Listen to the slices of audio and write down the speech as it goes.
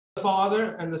the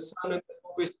Father, and the Son, and the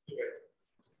Holy Spirit,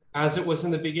 as it was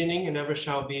in the beginning and ever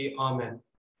shall be. Amen.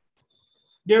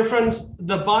 Dear friends,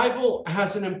 the Bible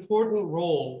has an important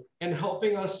role in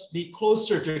helping us be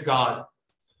closer to God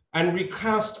and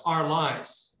recast our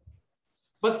lives.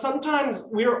 But sometimes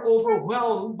we are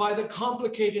overwhelmed by the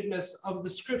complicatedness of the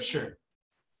scripture.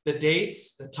 The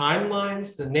dates, the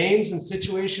timelines, the names and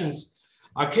situations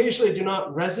occasionally do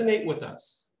not resonate with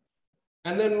us.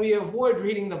 And then we avoid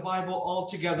reading the Bible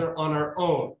altogether on our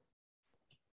own.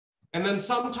 And then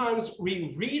sometimes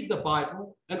we read the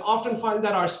Bible and often find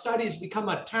that our studies become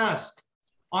a task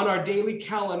on our daily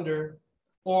calendar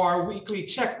or our weekly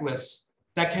checklist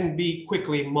that can be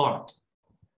quickly marked.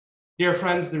 Dear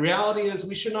friends, the reality is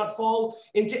we should not fall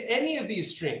into any of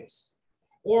these streams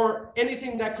or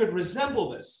anything that could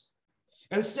resemble this.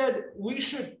 Instead, we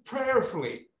should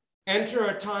prayerfully enter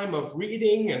a time of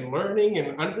reading and learning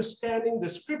and understanding the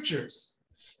scriptures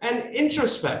and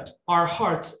introspect our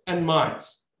hearts and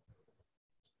minds.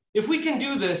 If we can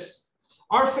do this,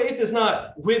 our faith is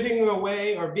not withering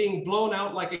away or being blown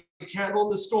out like a candle in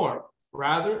the storm.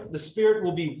 Rather, the Spirit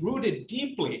will be rooted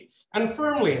deeply and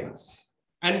firmly in us,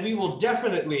 and we will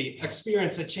definitely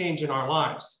experience a change in our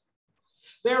lives.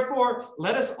 Therefore,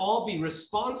 let us all be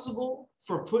responsible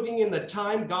for putting in the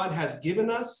time God has given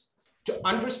us to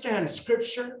understand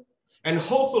Scripture and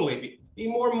hopefully be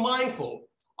more mindful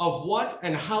of what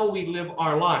and how we live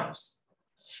our lives.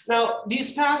 Now,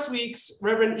 these past weeks,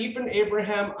 Reverend Eapen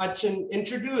Abraham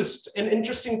introduced an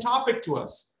interesting topic to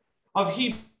us of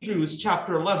Hebrews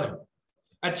chapter 11,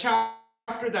 a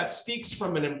chapter that speaks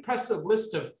from an impressive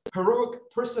list of heroic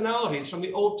personalities from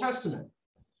the Old Testament.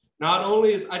 Not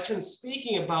only is Achin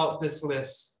speaking about this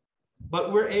list,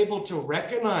 but we're able to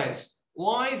recognize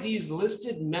why these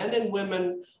listed men and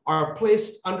women are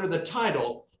placed under the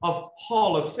title of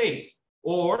Hall of Faith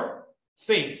or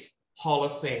Faith Hall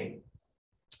of Fame.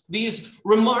 These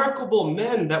remarkable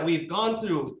men that we've gone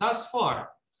through thus far,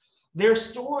 their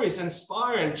stories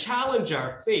inspire and challenge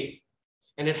our faith,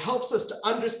 and it helps us to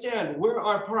understand where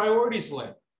our priorities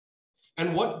lie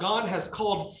and what God has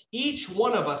called each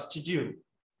one of us to do.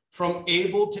 From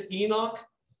Abel to Enoch,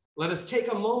 let us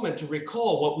take a moment to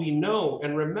recall what we know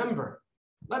and remember.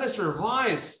 Let us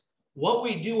revise what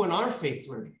we do in our faith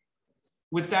journey.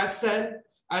 With that said,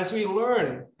 as we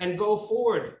learn and go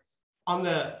forward on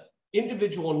the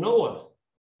individual Noah,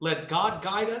 let God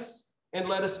guide us and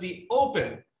let us be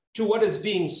open to what is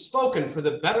being spoken for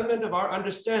the betterment of our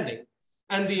understanding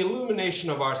and the illumination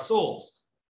of our souls.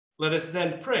 Let us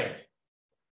then pray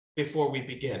before we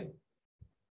begin.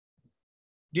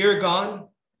 Dear God,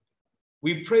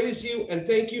 we praise you and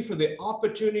thank you for the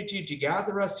opportunity to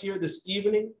gather us here this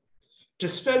evening to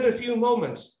spend a few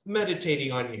moments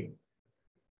meditating on you.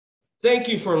 Thank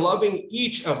you for loving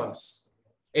each of us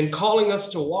and calling us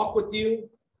to walk with you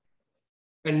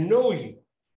and know you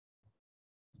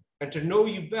and to know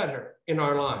you better in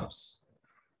our lives.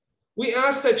 We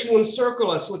ask that you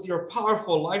encircle us with your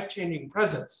powerful, life-changing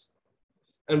presence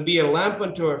and be a lamp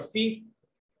unto our feet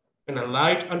and a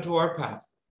light unto our path.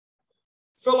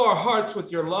 Fill our hearts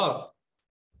with your love.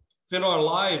 Fill our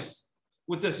lives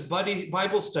with this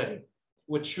Bible study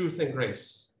with truth and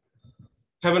grace.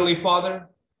 Heavenly Father,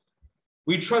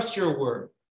 we trust your word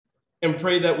and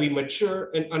pray that we mature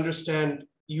and understand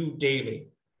you daily.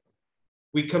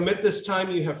 We commit this time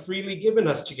you have freely given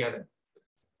us together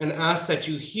and ask that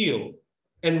you heal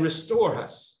and restore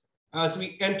us as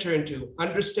we enter into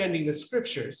understanding the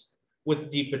scriptures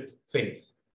with deepened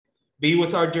faith. Be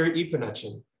with our dear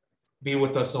Eapen. Be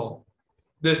with us all.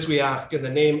 This we ask in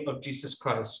the name of Jesus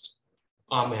Christ.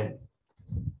 Amen.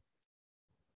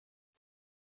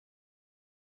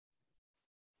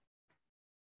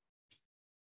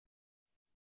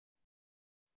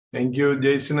 Thank you,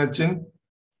 Jason Achin.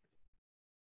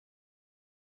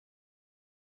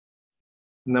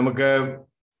 നമുക്ക്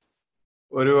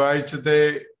ഒരു ആഴ്ചത്തെ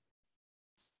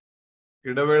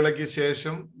ഇടവേളയ്ക്ക്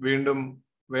ശേഷം വീണ്ടും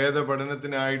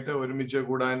വേദപഠനത്തിനായിട്ട് ഒരുമിച്ച്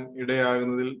കൂടാൻ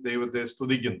ഇടയാകുന്നതിൽ ദൈവത്തെ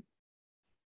സ്തുതിക്കുന്നു.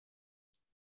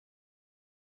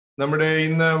 നമ്മുടെ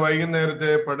ഇന്ന്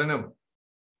വൈകുന്നേരത്തെ പഠനം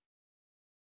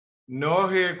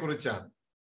നോഹയെ കുറിച്ചാണ്.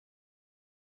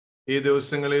 ഈ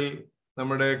ദിവസങ്ങളിൽ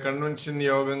നമ്മുടെ കൺവെൻഷൻ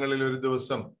യോഗങ്ങളിൽ ഒരു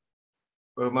ദിവസം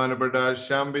ബഹുമാനപ്പെട്ട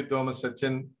ഷാംബി തോമസ്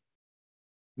അച്ഛൻ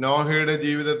നോഹയുടെ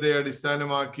ജീവിതത്തെ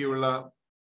അടിസ്ഥാനമാക്കിയുള്ള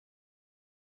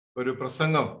ഒരു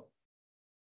പ്രസംഗം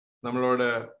നമ്മളോട്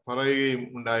പറയുകയും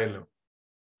ഉണ്ടായല്ലോ.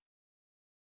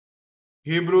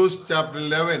 Hebrews chapter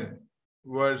 11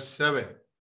 verse 7.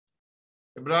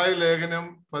 എബ്രായ ലേഖനം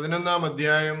 11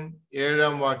 അധ്യായം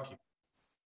 7 വാക്യം.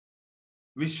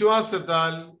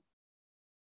 വിശ്വാസത്താൽ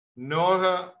നോഹ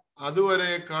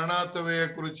അതുവരെ കാണാത്തവയെ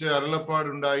കുറിച്ച്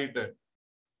അരുളപ്പാടുണ്ടായിട്ട്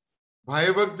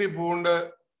ഭയഭക്തി പൂണ്ട്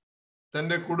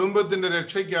തന്റെ കുടുംബത്തിന്റെ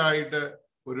രക്ഷയ്ക്കായിട്ട്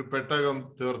ഒരു പെട്ടകം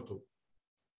തീർത്തു.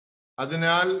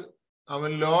 അതിനാൽ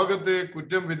അവൻ ലോകത്തെ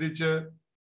കുറ്റം വിധിച്ച്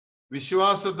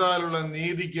വിശ്വാസത്താലുള്ള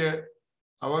നീതിക്ക്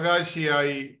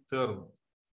അവകാശിയായി തീർന്നു.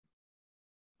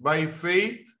 By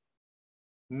faith,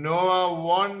 Noah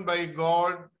warned by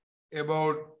God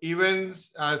about events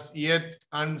as yet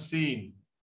unseen,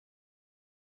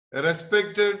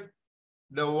 respected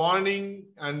the warning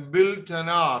and built an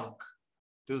ark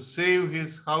to save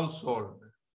his household.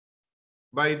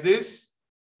 By this,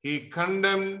 he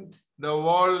condemned the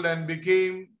world and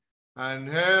became an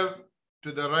heir to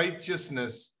the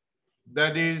righteousness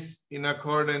that is in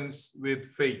accordance with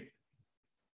faith.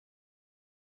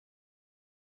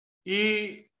 ഈ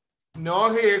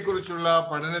നോഹയെ കുറിച്ചുള്ള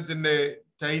പഠനത്തിന്റെ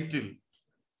title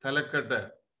തലക്കെട്ട്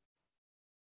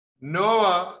Nova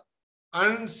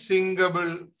unsinkable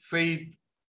faith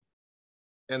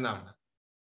എന്നാണ്.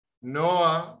 Nova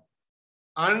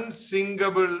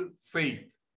unsinkable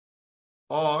faith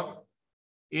or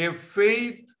A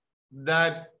faith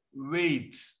that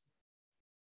weights.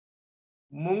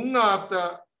 മുങ്ങാത്ത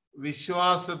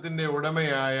വിശ്വാസത്തിന്റെ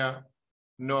ഉടമയായ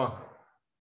നോഹ,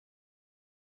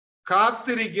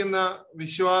 കാത്തിരിക്കുന്ന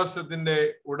വിശ്വാസത്തിന്റെ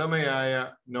ഉടമയായ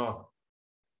നോഹ.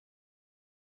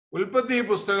 ഉൽപ്പത്തി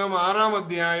പുസ്തകം 6-ാം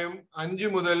അധ്യായം 5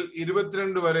 മുതൽ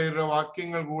 22 വരെയുള്ള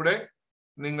വാക്യങ്ങൾ കൂടെ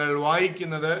നിങ്ങൾ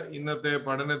വായിക്കുന്നത് ഇന്നത്തെ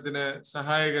പഠനത്തിന്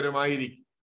സഹായകരമായിരിക്കും.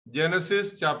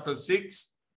 Genesis chapter 6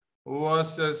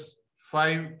 versus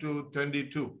 5 to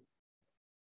 22.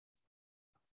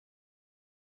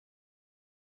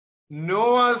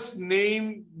 Noah's name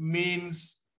means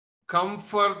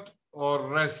comfort or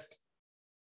rest.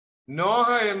 Noah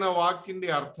എന്ന വാക്കിന്റെ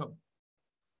അർത്ഥം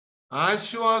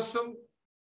ആശ്വാസം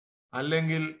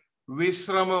അല്ലെങ്കിൽ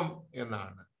വിശ്രമം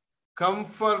എന്നാണ്.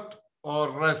 Comfort or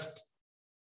rest.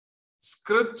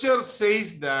 Scripture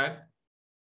says that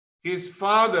his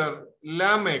father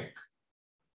Lamech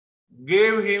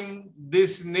gave him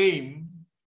this name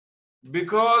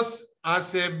because as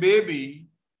a baby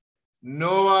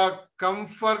Noah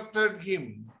comforted him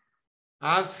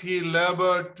as he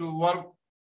labored to work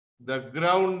the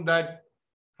ground that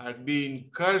had been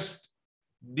cursed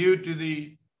due to the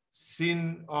sin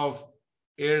of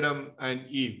Adam and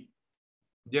Eve.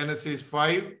 Genesis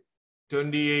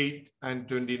 5:28 and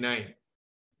 29.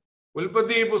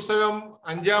 ഉൽപ്പത്തി പുസ്തകം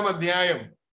 5-ാം അധ്യായം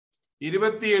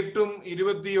 28-ഉം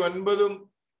 29-ഉം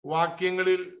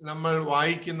വാക്യങ്ങളിൽ നമ്മൾ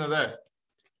വായിക്കുന്നത്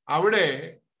അവിടെ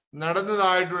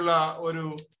നടന്നതായിട്ടുള്ള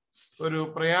ഒരു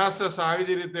പ്രയാസ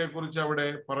സാഹചര്യത്തെ കുറിച്ച് അവിടെ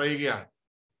പറയുകയാണ്.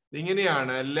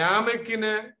 ഇങ്ങനെയാണ്,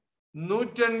 ലാമെക്കിന്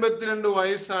 182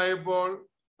 വയസ്സായപ്പോൾ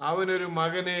അവനൊരു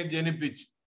മകനെ ജനിപ്പിച്ചു.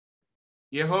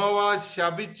 യഹോവ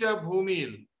ശപിച്ച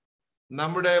ഭൂമിയിൽ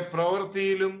നമ്മുടെ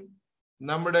പ്രവൃത്തിയിലും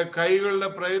നമ്മുടെ കൈകളുടെ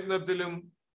പ്രയത്നത്തിലും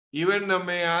ഇവൻ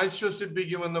നമ്മെ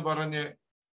ആശ്വസിപ്പിക്കുമെന്ന് പറഞ്ഞ്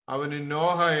അവന്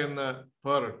നോഹ എന്ന്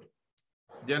പേരിട്ടു.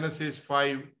 Genesis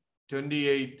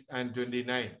 5:28 and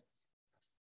 29.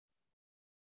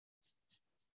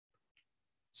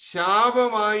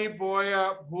 ശാപമായി പോയ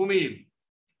ഭൂമിയിൽ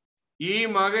ഈ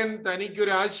മകൻ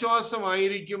തനിക്കൊരു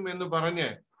ആശ്വാസമായിരിക്കും എന്ന് പറഞ്ഞ്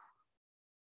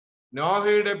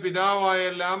നോഹയുടെ പിതാവായ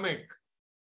ലാമെക്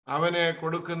അവന്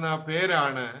കൊടുക്കുന്ന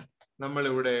പേരാണ് നമ്മൾ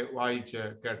ഇവിടെ വായിച്ച്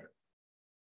കേട്ടത്.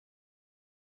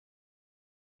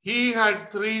 He had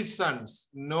 3 sons.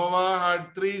 Noah had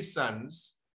 3 sons.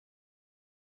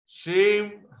 Shem,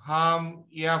 Ham,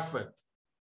 Japheth.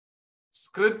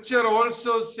 Scripture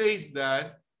also says that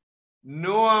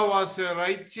Noah was a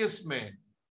righteous man.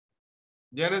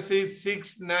 Genesis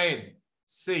 6:9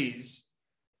 says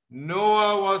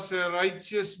Noah was a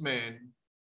righteous man,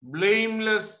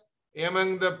 blameless among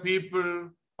the people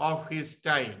of his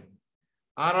time.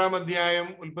 6-ാം അധ്യായം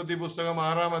ഉൽപ്പത്തി പുസ്തകം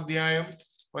 6-ാം അധ്യായം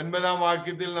 9-ാം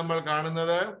വാക്യത്തിൽ നമ്മൾ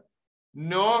കാണുന്നത്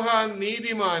നോഹ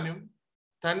നീതിമാനും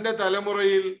തന്റെ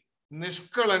തലമുറയിൽ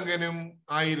നിഷ്കളങ്കനും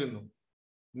ആയിരുന്നു.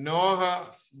 നോഹ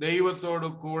ദൈവത്തോടു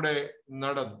കൂടെ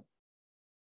നടന്നു.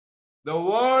 The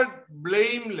word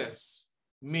blameless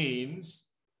means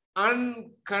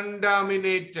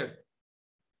uncontaminated,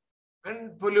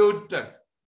 unpolluted.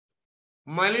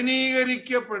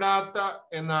 മലിനീകരിക്കപ്പെടാത്ത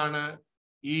എന്നാണ്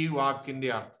ഈ വാക്കിന്റെ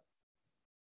അർത്ഥം.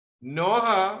 നോഹ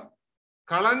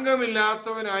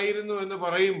കളങ്കമില്ലാത്തവനായിരുന്നു എന്ന്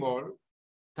പറയുമ്പോൾ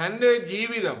തൻ്റെ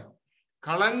ജീവിതം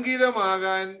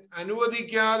കളങ്കിതമാകാൻ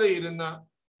അനുവദിക്കാതെ ഇരുന്ന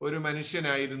ഒരു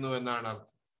മനുഷ്യനായിരുന്നു എന്നാണ്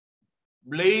അർത്ഥം.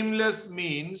 Blameless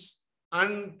means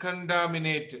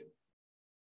uncontaminated.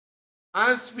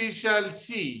 As we shall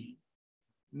see,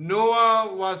 Noah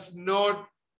was not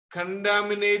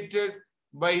contaminated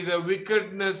by the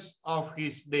wickedness of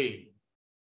his day.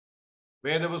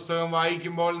 വേദപുസ്തകം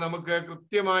വായിക്കുമ്പോൾ നമുക്ക്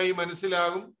കൃത്യമായി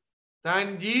മനസ്സിലാകും താൻ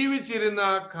ജീവിച്ചിരുന്ന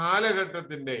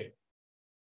കാലഘട്ടത്തിന്റെ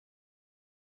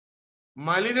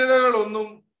മലിനതകളൊന്നും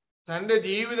തന്റെ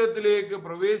ജീവിതത്തിലേക്ക്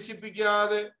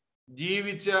പ്രവേശിപ്പിക്കാതെ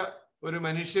ജീവിച്ച ഒരു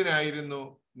മനുഷ്യനായിരുന്നു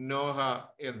നോഹ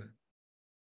എന്ന്.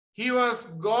 He was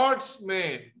God's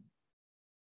man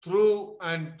through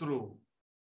and through.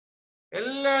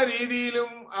 എല്ലാ രീതിയിലും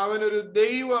അവനൊരു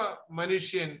ദൈവ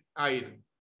മനുഷ്യൻ ആയിരുന്നു.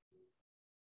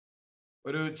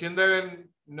 ഒരു ചിന്തകൻ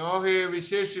നോഹയെ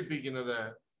വിശേഷിപ്പിക്കുന്നത്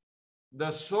ദ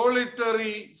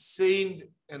സോളിറ്ററി സെയിന്റ്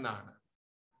എന്നാണ്.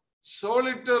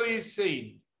 സോളിറ്ററി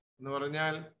സെയിന്റ് എന്ന്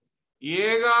പറഞ്ഞാൽ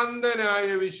ഏകാന്തനായ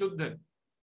വിശുദ്ധൻ.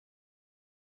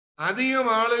 അധികം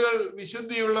ആളുകൾ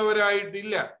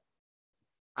വിശുദ്ധിയുള്ളവരായിട്ടില്ല.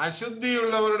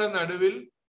 അശുദ്ധിയുള്ളവരുടെ നടുവിൽ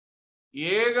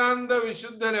ഏകാന്ത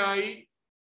വിശുദ്ധനായി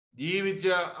ജീവിച്ച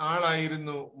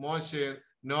ആളായിരുന്നു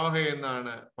നോഹ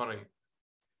എന്നാണ് പറയുന്നത്.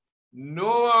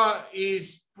 Noah is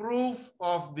proof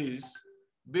of this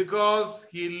because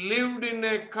he lived in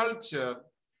a culture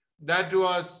that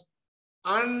was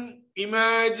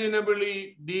unimaginably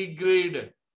degraded,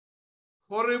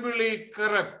 horribly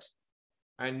corrupt,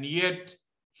 and yet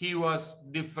he was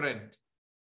different.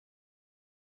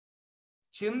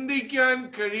 ചിന്തിക്കാൻ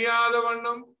കഴിയാതെ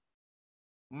വണ്ണം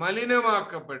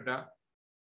മലിനമാക്കപ്പെട്ട,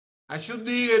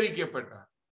 അശുദ്ധീകരിക്കപ്പെട്ട,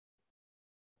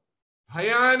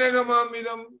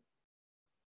 ഭയാനകമാംവിധം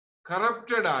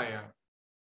കറപ്റ്റഡായ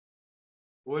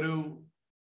ഒരു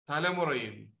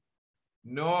തലമുറയിൽ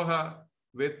നോഹ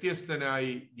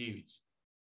വ്യത്യസ്തനായി ജീവിച്ചു.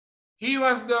 He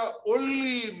was the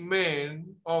only man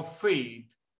of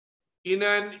faith in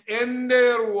an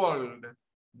entire world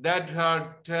that had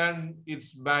turned its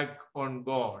back on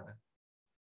God.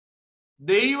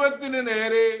 ദൈവത്തിന്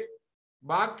നേരെ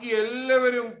ബാക്കി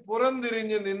എല്ലാവരും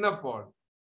പുറംതിരിഞ്ഞ് നിന്നപ്പോൾ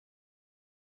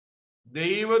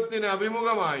ദൈവത്തിന്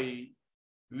അഭിമുഖമായി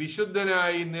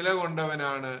വിശുദ്ധനായി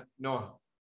നിലകൊണ്ടവനാണ് Noah.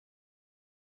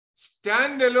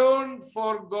 Stand alone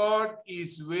for God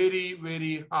is very,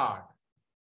 very hard.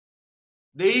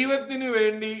 ദൈവത്തിന്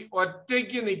വേണ്ടി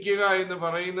ഒറ്റയ്ക്ക് നിൽക്കുക എന്ന്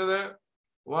പറയുന്നത്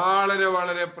വളരെ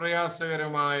വളരെ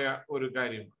പ്രയാസകരമായ ഒരു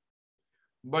കാര്യമാണ്.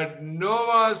 But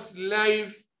Noah's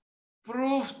life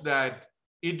proves that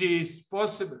it is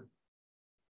possible.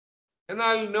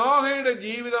 എന്നാൽ നോഹയുടെ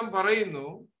ജീവിതം പറയുന്നു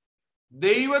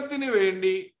ദൈവത്തിന്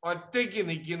വേണ്ടി ഒറ്റയ്ക്ക്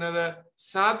നിൽക്കുന്നത്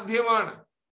സാധ്യമാണ്.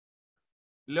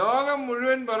 ലോകം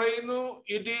മുഴുവൻ പറയുന്നു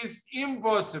ഇറ്റ് ഈസ്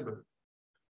ഇംപോസിബിൾ,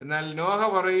 എന്നാൽ നോഹ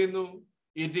പറയുന്നു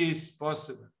ഇറ്റ് ഈസ്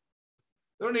പോസിബിൾ.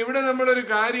 അതുകൊണ്ട് ഇവിടെ നമ്മളൊരു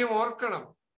കാര്യം ഓർക്കണം.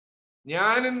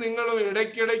 ഞാനും നിങ്ങളും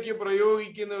ഇടയ്ക്കിടയ്ക്ക്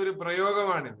പ്രയോഗിക്കുന്ന ഒരു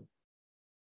പ്രയോഗമാണിത്.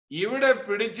 ഇവിടെ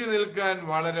പിടിച്ചു നിൽക്കാൻ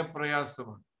വളരെ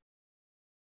പ്രയാസമാണ്.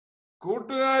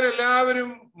 കൂട്ടുകാരെല്ലാവരും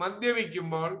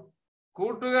മദ്യപിക്കുമ്പോൾ,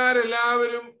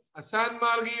 കൂട്ടുകാരെല്ലാവരും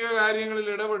അസാൻമാർഗിക കാര്യങ്ങളിൽ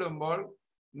ഇടപെടുമ്പോൾ,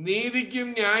 നീതിക്കും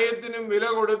ന്യായത്തിനും വില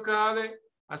കൊടുക്കാതെ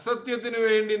അസത്യത്തിനു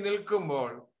വേണ്ടി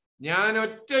നിൽക്കുമ്പോൾ ഞാൻ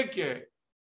ഒറ്റയ്ക്ക്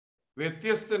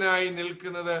വ്യത്യസ്തനായി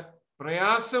നിൽക്കുന്നത്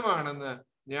പ്രയാസമാണെന്ന്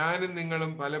ഞാനും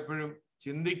നിങ്ങളും പലപ്പോഴും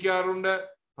ചിന്തിക്കാറുണ്ട്,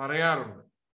 പറയാറുണ്ട്.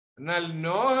 എന്നാൽ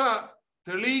Noah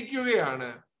തെളിയിക്കുകയാണ്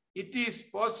it is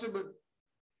possible.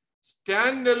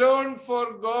 Stand alone for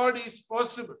God is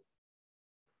possible.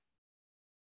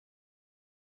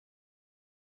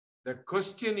 The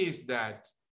question is that,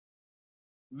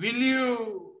 will you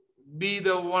be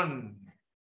the one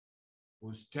who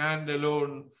stand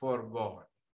alone for God?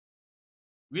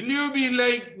 Will you be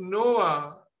like Noah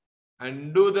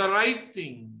and do the right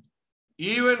thing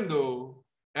even though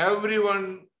everyone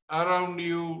around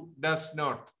you does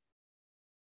not?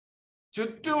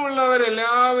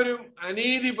 ചുറ്റുമുള്ളവരെല്ലാവരും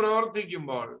അനീതി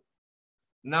പ്രവർത്തിക്കുമ്പോൾ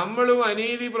നമ്മളും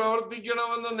അനീതി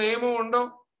പ്രവർത്തിക്കണമെന്ന് നിയമമുണ്ടോ?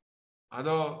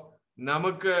 അതോ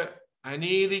നമുക്ക്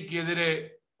അനീതിക്കെതിരെ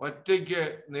ഒറ്റയ്ക്ക്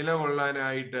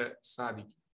നിലകൊള്ളാനായിട്ട്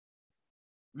സാധിക്കും?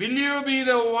 Will you be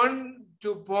the one to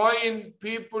point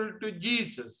people to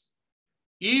Jesus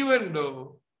even though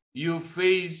you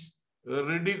face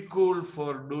ridicule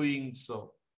for doing so?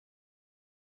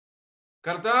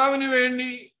 കർത്താവിന്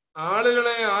വേണ്ടി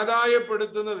ആളുകളെ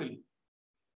ആദായപ്പെടുത്തുന്നതിൽ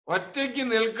ഒറ്റയ്ക്ക്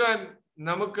നിൽക്കാൻ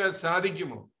നമുക്ക്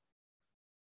സാധിക്കുമോ?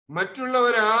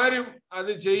 മറ്റുള്ളവരാരും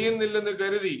അത് ചെയ്യുന്നില്ലെന്ന്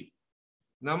കരുതി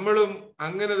നമ്മളും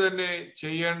അങ്ങനെ തന്നെ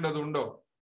ചെയ്യേണ്ടതുണ്ടോ?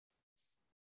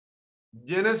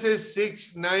 Genesis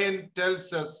 6:9 tells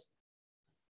us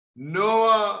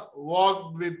Noah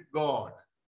walked with God.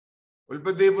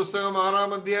 ഉൽപ്പത്തി പുസ്തകം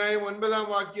 6-ാം അധ്യായം 9-ാം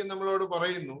വാക്യം നമ്മളോട്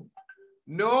പറയുന്നു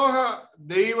നോഹ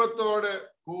ദൈവത്തോട്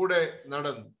കൂടെ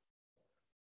നടന്നു.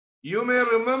 You may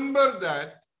remember that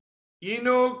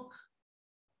Enoch,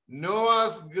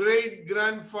 Noah's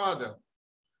great-grandfather,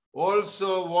 also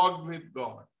walked with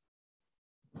God.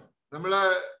 നമ്മള്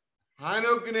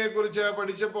ഹാനോക്കിനെ കുറിച്ച്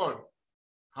പഠിച്ചപ്പോൾ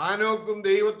ഹാനോക്കും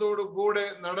ദൈവത്തോട് കൂടെ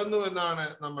നടന്നു എന്നാണ്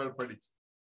നമ്മൾ പഠിച്ചത്.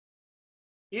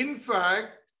 In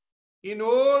fact, in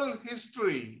all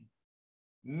history,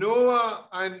 Noah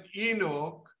and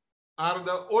Enoch are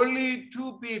the only two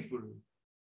people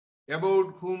about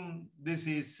whom this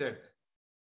is said.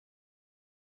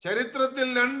 ചരിത്രത്തിൽ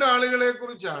രണ്ടാളുകളെ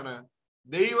കുറിച്ചാണ്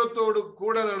ദൈവത്തോട്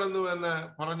കൂടെ നടന്നു എന്ന്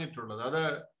പറഞ്ഞിട്ടുള്ളത്. അത്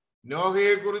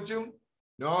നോഹയെ കുറിച്ചും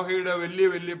നോഹയുടെ വലിയ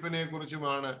വല്യപ്പനെ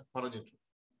കുറിച്ചുമാണ് പറഞ്ഞിട്ടുള്ളത്.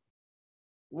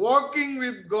 Walking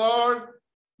with God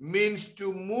means to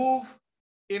move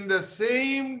in the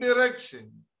same direction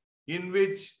in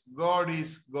which God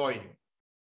is going.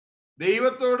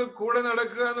 ദൈവത്തോട് കൂടെ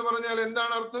നടക്കുക എന്ന് പറഞ്ഞാൽ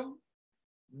എന്താണ് അർത്ഥം?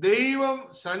 ദൈവം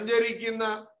സഞ്ചരിക്കുന്ന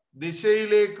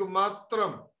ദിശയിലേക്ക്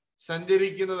മാത്രം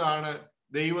സഞ്ചരിക്കുന്നതാണ്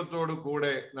ദൈവത്തോട്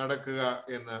കൂടെ നടക്കുക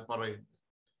എന്ന് പറയുന്നത്.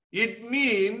 It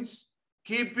means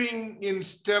keeping in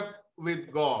step with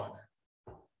God.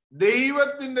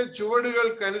 ദൈവത്തിന്റെ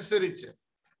ചുവടുകൾക്കനുസരിച്ച്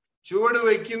ചുവട്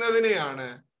വയ്ക്കുന്നതിനെയാണ്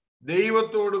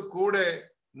ദൈവത്തോട് കൂടെ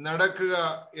നടക്കുക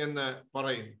എന്ന്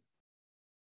പറയുന്നത്.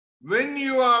 When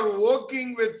you are walking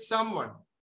with someone,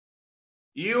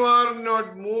 you are not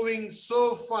moving so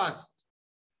fast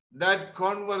that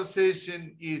conversation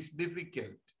is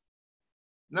difficult.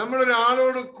 നമ്മൾ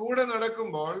ഒരാളോട് കൂടെ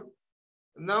നടക്കുമ്പോൾ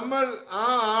നമ്മൾ ആ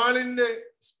ആളിന്റെ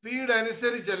സ്പീഡ്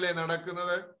അനുസരിച്ചല്ലേ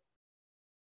നടക്കുന്നത്?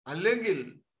 അല്ലെങ്കിൽ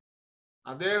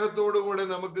അദ്ദേഹത്തോടു കൂടെ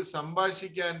നമുക്ക്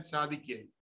സംഭാഷിക്കാൻ സാധിക്കില്ല.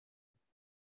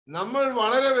 നമ്മൾ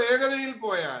വളരെ വേഗതയിൽ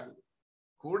പോയാൽ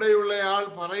കൂടെയുള്ള ആൾ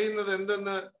പറയുന്നത്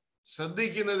എന്തെന്ന്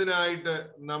ശ്രദ്ധിക്കുന്നതിനായിട്ട്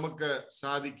നമുക്ക്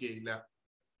സാധിക്കില്ല.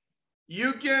 You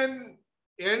can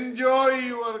enjoy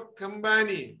your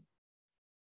company,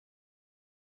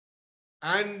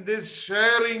 and this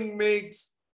sharing makes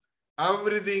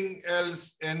everything else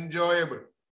enjoyable.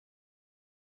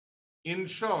 In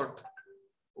short,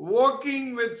 walking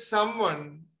with someone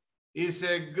is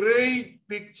a great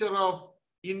picture of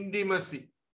intimacy.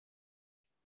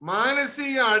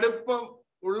 മാനസിക അടുപ്പം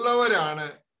ഉള്ളവരാണ്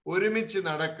ഒരുമിച്ച്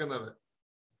നടക്കുന്നത്.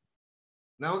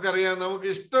 നമുക്കറിയാം, നമുക്ക്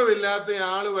ഇഷ്ടമില്ലാത്ത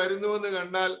ആള് വരുന്നുവെന്ന്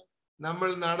കണ്ടാൽ നമ്മൾ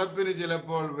നടപ്പിന്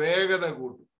ചിലപ്പോൾ വേഗത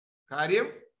കൂട്ടും. കാര്യം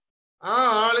ആ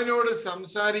ആളിനോട്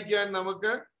സംസാരിക്കാൻ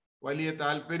നമുക്ക് വലിയ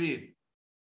താല്പര്യം.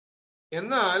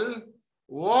 എന്നാൽ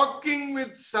walking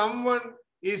with someone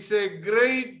is A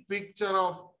great picture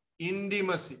of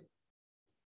intimacy.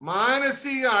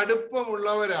 മാനസിക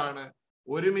അടുപ്പമുള്ളവരാണ്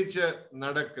ഒരുമിച്ച്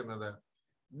നടക്കുന്നത്.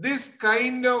 This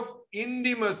kind of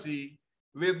intimacy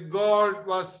with God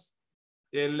was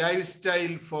a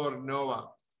lifestyle for Noah.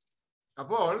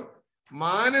 അപ്പോൾ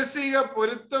മാനസിക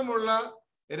പൊരുത്തമുള്ള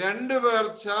രണ്ടുപേർ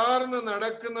ചേർന്ന്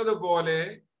നടക്കുന്നത് പോലെ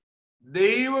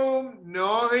ദൈവവും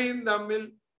നോഹയും തമ്മിൽ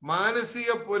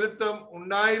മാനസിക പൊരുത്തം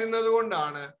ഉണ്ടായിരുന്നത്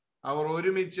കൊണ്ടാണ് അവർ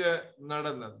ഒരുമിച്ച്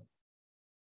നടന്നത്.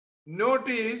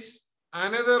 Notice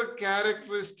another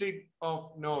characteristic of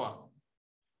Noah.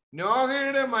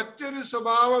 നോഹയുടെ മറ്റൊരു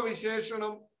സ്വഭാവ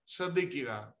വിശേഷണം ശ്രദ്ധിക്കുക.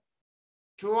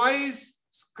 Twice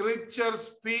scripture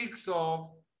speaks of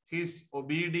his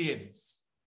obedience.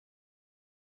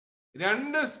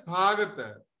 രണ്ട് ഭാഗത്ത്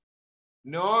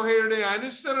നോഹയുടെ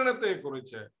അനുസരണത്തെ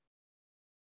കുറിച്ച്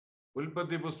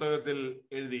ഉൽപ്പത്തി പുസ്തകത്തിൽ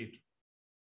എഴുതിയിട്ടുണ്ട്.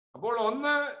 അപ്പോൾ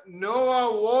ഒന്ന്, നോവ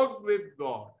walked with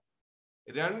God.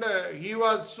 രണ്ട്, he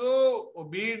was so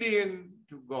obedient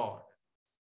to God.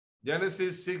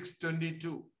 Genesis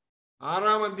 6:22.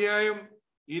 6-ാം അധ്യായം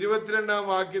 22-ാം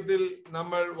വാക്യത്തിൽ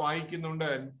നമ്മൾ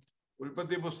വായിക്കുന്നുണ്ട്.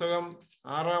 ഉൽപ്പത്തി പുസ്തകം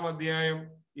 6-ാം അധ്യായം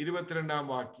 22-ാം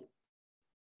വാക്യം.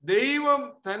 ദൈവം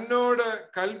തന്നോട്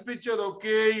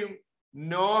കൽപ്പിച്ചതൊക്കെയും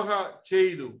നോഹ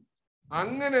ചെയ്തു,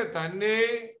 അങ്ങനെ തന്നെ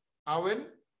അവൻ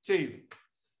ചെയ്തു.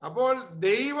 അപ്പോൾ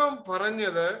ദൈവം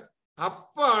പറഞ്ഞത്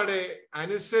അപ്പാടെ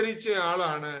അനുസരിച്ച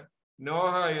ആളാണ്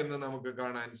നോഹ എന്ന് നമുക്ക്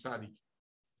കാണാൻ സാധിക്കും.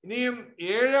 ഇനിയും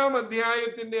 7-ാം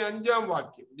അധ്യായത്തിന്റെ 5-ാം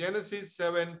വാക്യം, ജനസിസ്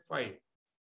 7:5.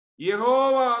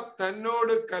 യഹോവ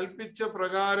തന്നോട് കൽപ്പിച്ച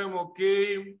പ്രകാരം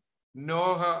ഒക്കെയും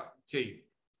നോഹ ചെയ്തു.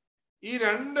 ഈ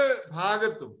രണ്ട്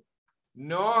ഭാഗത്തും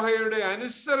നോഹയുടെ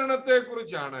അനുസരണത്തെ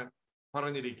കുറിച്ചാണ്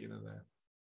പറഞ്ഞിരിക്കുന്നത്.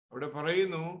 അവിടെ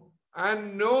പറയുന്നു, and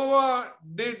Noah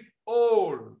did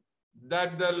all that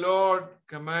the Lord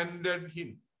commanded him.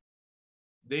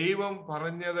 ദൈവം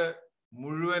പറഞ്ഞത്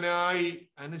മുഴുവനായി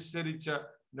അനുസരിച്ച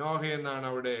നോഹ എന്നാണ്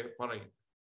അവിടെ പറയുന്നത്.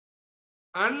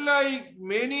 Unlike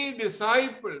many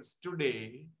disciples today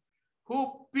who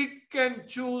pick and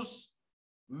choose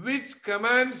which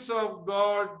commands of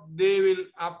God they will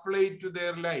apply to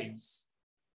their lives,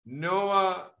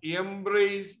 Noah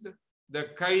embraced the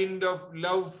kind of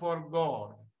love for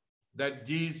God that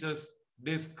Jesus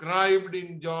described in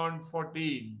John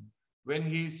 14 when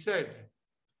he said,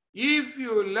 "If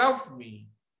you love me,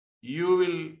 you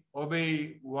will obey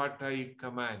what I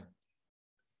command."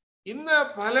 ഇന്ന്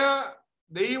പല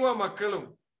ദൈവമക്കളും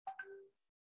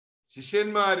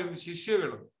ശിഷ്യന്മാരും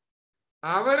ശിഷ്യകളും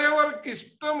അവരവർക്ക്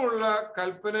ഇഷ്ടമുള്ള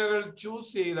കൽപ്പനകൾ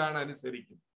choose ചെയ്താണ്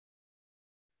അനുസരിക്കുന്നത്.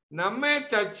 നമ്മെ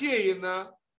touch ചെയ്യുന്ന,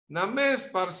 നമ്മെ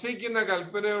സ്പർശിക്കുന്ന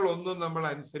കൽപ്പനകളൊന്നും നമ്മൾ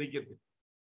അനുസരിക്കത്തില്ല.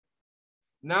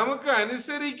 നമുക്ക്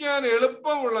അനുസരിക്കാൻ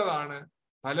എളുപ്പമുള്ളതാണ്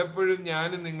പലപ്പോഴും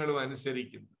ഞാനും നിങ്ങളും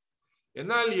അനുസരിക്കുന്നത്.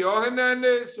 എന്നാൽ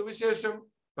യോഹന്നാന്റെ സുവിശേഷം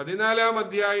 14-ാം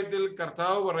അധ്യായത്തിൽ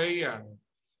കർത്താവ് പറയുകയാണ്,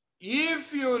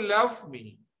 if you love me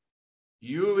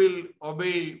you will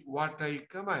obey what I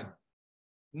command.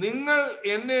 നിങ്ങൾ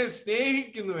എന്നെ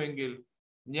സ്നേഹിക്കുന്നുവെങ്കിൽ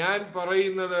ഞാൻ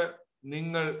പറയുന്നത്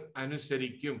നിങ്ങൾ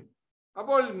അനുസരിക്കും.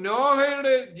 അപ്പോൾ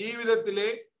നോഹയുടെ ജീവിതത്തിലെ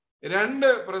രണ്ട്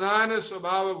പ്രധാന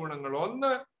സ്വഭാവ ഗുണങ്ങൾ: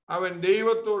 ഒന്ന്, അവൻ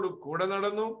ദൈവത്തോട് കൂടെ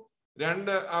നടന്നു;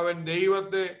 രണ്ട്, അവൻ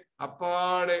ദൈവത്തെ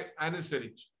അപ്പാടെ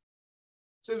അനുസരിച്ചു.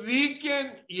 So we can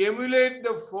emulate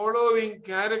the following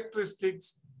characteristics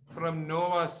from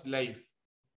Noah's life.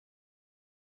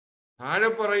 താഴെ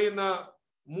പറയുന്ന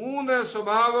 3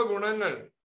 സ്വഭാവ ഗുണങ്ങൾ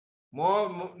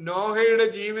നോഹയുടെ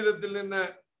ജീവിതത്തിൽ നിന്ന്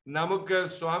നമുക്ക്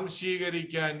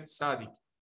സ്വാംശീകരിക്കാൻ സാധിക്കും.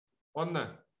 ഒന്ന്,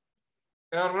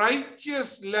 a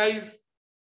righteous life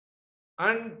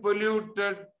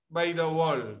unpolluted by the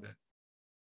world.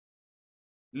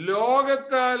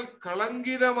 ലോകത്താൽ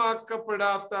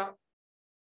കളങ്കിതമാക്കപ്പെടാത്ത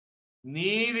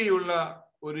നീതിയുള്ള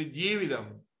ഒരു ജീവിതം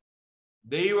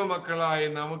ദൈവമക്കളായ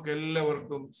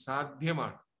നമുക്കെല്ലാവർക്കും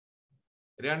സാധ്യമാണ്.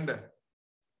 രണ്ട്,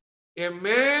 a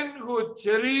man who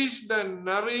cherished and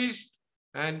nourished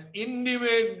an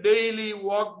intimate daily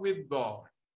walk with God.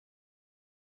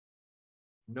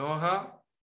 Noah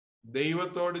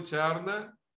ദൈവത്തോട് ചേർന്ന്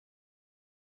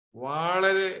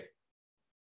വളരെ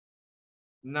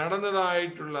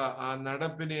നടന്നതായിട്ടുള്ള ആ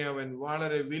നടപ്പിനെ അവൻ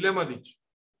വളരെ വിലമതിച്ചു.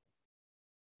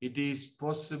 It is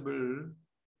possible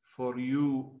for you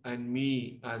and me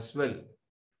as well.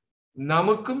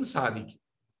 നമുക്കും സാധിക്കും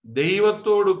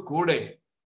ദൈവത്തോട് കൂടെ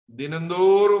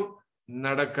ദിനംതോറും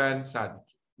നടക്കാൻ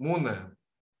സാധിക്കും. 3,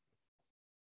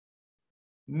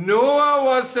 Noah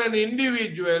was an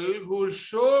individual who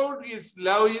showed his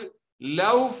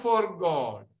love for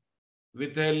God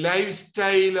with a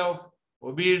lifestyle of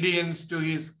obedience to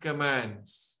his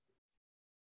commands.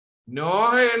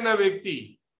 Noah എന്ന വ്യക്തി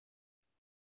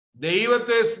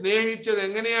ദൈവത്തെ സ്നേഹിച്ചത്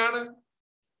എങ്ങനെയാണ്?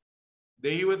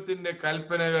 ദൈവത്തിന്റെ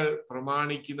കൽപ്പനകൾ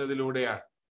പ്രമാണിക്കുന്നതിലൂടെയാണ്.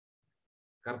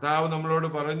 കർത്താവ് നമ്മളോട്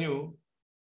പറഞ്ഞു,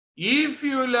 if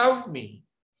you love me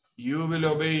you will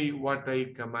obey what I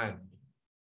command.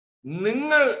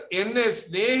 നിങ്ങൾ എന്നെ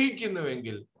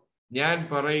സ്നേഹിക്കുന്നുവെങ്കിൽ ഞാൻ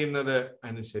പറയുന്നത്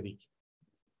അനുസരിക്കും.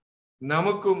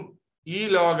 നമുക്കും ഈ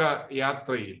ലോക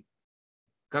യാത്രയിൽ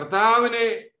കർത്താവിനെ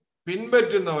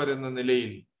പിൻപറ്റുന്നവരെന്ന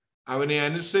നിലയിൽ അവനെ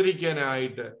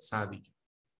അനുസരിക്കാനായിട്ട് സാധിക്കും.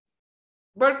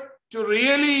 But to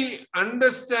really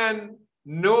understand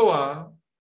Noah,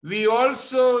 we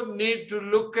also need to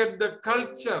look at the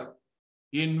culture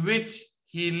in which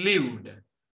he lived.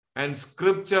 And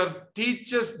scripture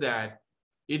teaches that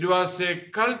it was a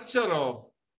culture of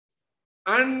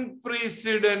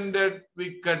unprecedented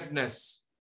wickedness.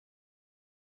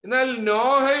 എന്നാൽ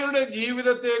നോഹയുടെ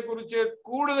ജീവിതത്തെ കുറിച്ച്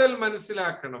കൂടുതൽ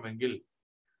മനസ്സിലാക്കണമെങ്കിൽ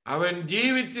അവൻ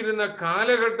ജീവിച്ചിരുന്ന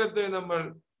കാലഘട്ടത്തെ നമ്മൾ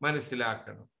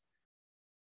മനസ്സിലാക്കണം.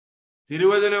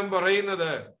 തിരുവചനം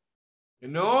പറയുന്നത്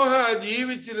നോഹ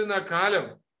ജീവിച്ചിരുന്ന കാലം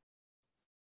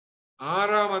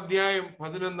 6-ാം അധ്യായം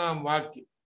 11-ാം വാക്യം.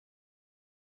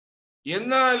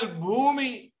 എന്നാൽ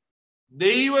ഭൂമി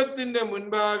ദൈവത്തിന്റെ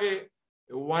മുൻപാകെ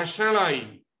വഷളായി,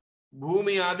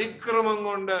 ഭൂമി അതിക്രമം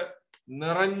കൊണ്ട്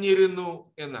നിറഞ്ഞിരുന്നു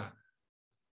എന്നാണ്.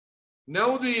 Now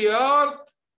the earth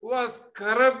was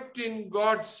corrupt in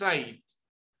God's sight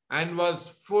and was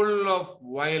full of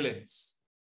violence.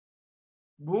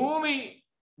 ഭൂമി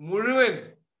മുഴുവൻ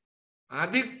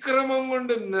അതിക്രമം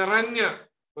കൊണ്ട് നിറഞ്ഞ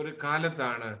ഒരു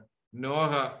കാലത്താണ്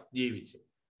നോഹ ജീവിച്ചത്.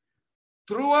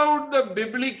 Throughout the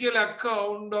biblical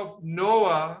account of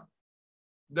Noah,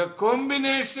 the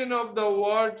combination of the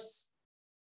words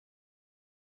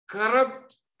corrupt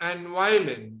and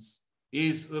violence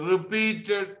is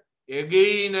repeated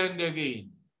again and again.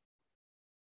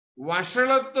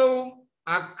 വഷളത്വവും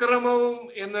അക്രമവും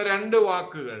എന്ന 2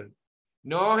 വാക്കുകൾ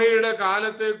നോഹയുടെ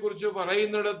കാലത്തെ കുറിച്ച്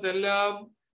പറയുന്നിടത്തെല്ലാം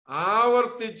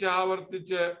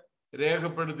ആവർത്തിച്ച്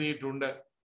രേഖപ്പെടുത്തിയിട്ടുണ്ട്.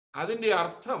 അതിന്റെ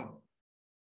അർത്ഥം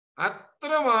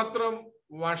അത്രമാത്രം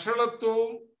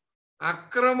വഷളത്വവും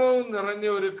അക്രമവും നിറഞ്ഞ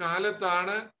ഒരു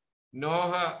കാലത്താണ്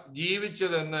നോഹ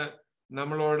ജീവിച്ചതെന്ന്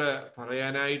നമ്മളോട്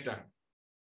പറയാനായിട്ടാണ്.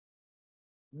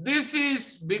 This is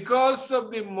because of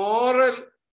the moral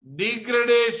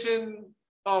degradation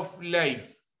of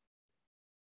life.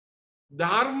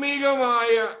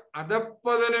 ധാർമ്മികമായ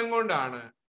അധപ്പതനം കൊണ്ടാണ്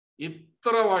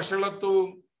ഇത്ര വഷളത്വവും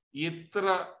ഇത്ര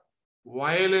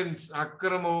വയലൻസ്,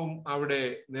 അക്രമവും അവിടെ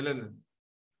നിലനിന്നു.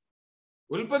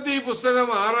 ഉൽപ്പത്തി പുസ്തകം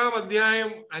 6-ാം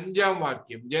അധ്യായം 5-ാം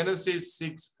വാക്യം, ജനസിസ്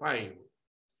 6:5,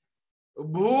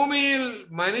 ഭൂമിയിൽ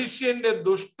മനുഷ്യന്റെ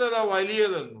ദുഷ്ടത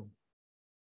വലിയതെന്നും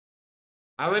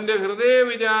അവന്റെ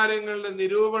ഹൃദയവിചാരങ്ങളുടെ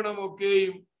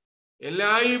നിരൂപണമൊക്കെയും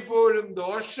എല്ലായ്പ്പോഴും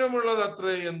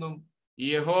ദോഷമുള്ളതത്രേ എന്നും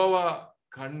യഹോവ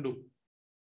കണ്ടു.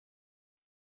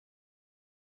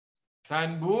 താൻ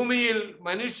ഭൂമിയിൽ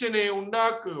മനുഷ്യനെ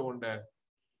ഉണ്ടാക്കുകൊണ്ട്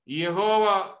യഹോവ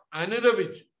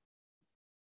അനുതപിച്ചു.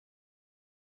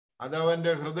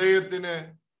 അതവന്റെ ഹൃദയത്തിന്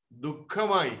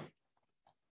ദുഃഖമായി.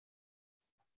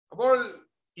 അപ്പോൾ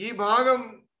ഈ ഭാഗം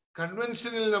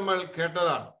കൺവെൻഷനിൽ നമ്മൾ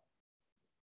കേട്ടതാണ്.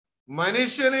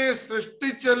 മനുഷ്യനെ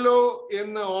സൃഷ്ടിച്ചല്ലോ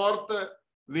എന്ന് ഓർത്ത്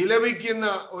വിലപിക്കുന്ന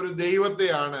ഒരു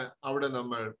ദൈവത്തെയാണ് അവിടെ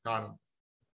നമ്മൾ കാണുന്നത്.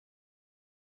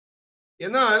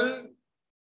 എന്നാൽ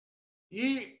ഈ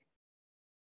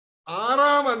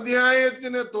 6-ാം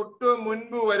അധ്യായത്തിന് തൊട്ട്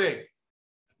മുൻപ് വരെ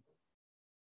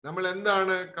നമ്മൾ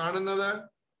എന്താണ് കാണുന്നത്?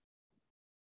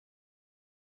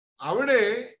 അവിടെ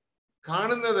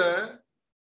കാണുന്നത്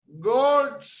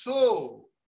ഗോഡ് സോ,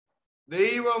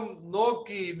 ദൈവം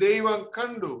നോക്കി, ദൈവം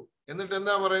കണ്ടു. എന്നിട്ട്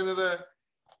എന്താ പറയുന്നത്?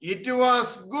 It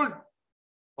was good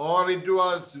or it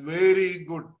was very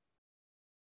good.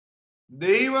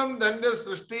 ദൈവം തന്റെ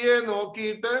സൃഷ്ടിയെ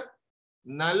നോക്കിയിട്ട്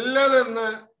നല്ലതെന്ന്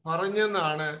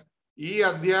പറഞ്ഞെന്നാണ് ഈ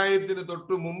അധ്യായത്തിന്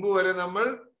തൊട്ട് മുമ്പ് വരെ നമ്മൾ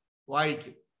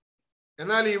വായിക്കും.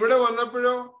 എന്നാൽ ഇവിടെ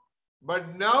വന്നപ്പോഴോ, but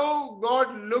now God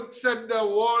looks at the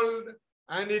world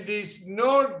and it is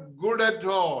not good at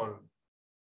all.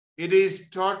 It is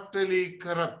totally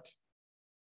corrupt.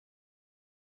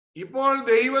 ഇപ്പോൾ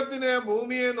ദൈവത്തിന്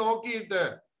ഭൂമിയെ നോക്കിയിട്ട്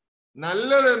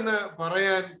നല്ലതെന്ന്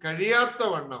പറയാൻ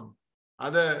കഴിയാത്തവണ്ണം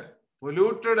അത്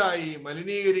പൊല്യൂട്ടഡ് ആയി,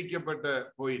 മലിനീകരിക്കപ്പെട്ട്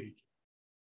പോയിരിക്കും.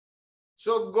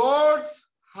 So God's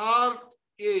heart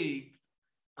ached,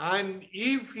 and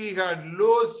if he had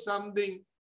lost something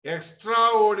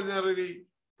extraordinarily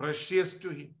precious to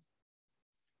him,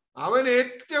 അവൻ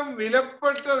ഏറ്റവും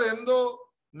വിലപ്പെട്ടത് എന്തോ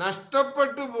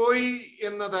നഷ്ടപ്പെട്ടു പോയി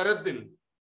എന്ന തരത്തിൽ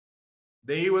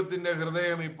ദൈവത്തിന്റെ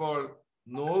ഹൃദയം ഇപ്പോൾ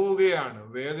നോവുകയാണ്,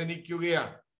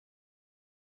 വേദനിക്കുകയാണ്.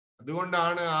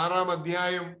 അതുകൊണ്ടാണ് 6-ാം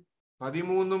അധ്യായം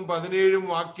 13-ഉം 17-ഉം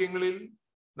വാക്യങ്ങളിൽ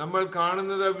നമ്മൾ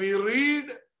കാണുന്നത്, we read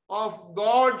of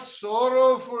God's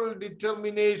sorrowful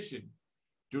determination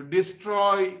to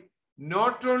destroy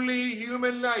not only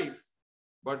human life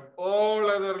but all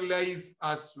other life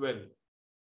as well.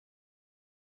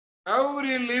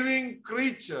 Every living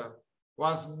creature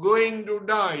was going to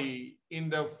die in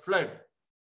the flood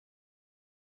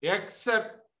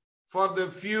except for the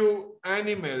few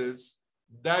animals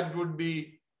that would be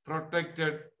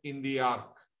protected in the ark.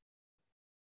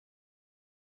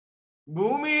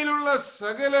 ഭൂമിയിലുള്ള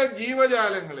സകല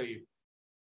ജീവജാലങ്ങളെയും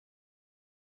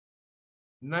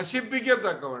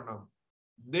നശിപ്പിക്കത്തക്കവണ്ണം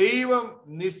ദൈവം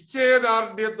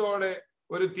നിശ്ചയദാർഢ്യത്തോടെ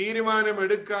ഒരു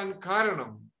തീരുമാനമെടുക്കാൻ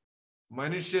കാരണം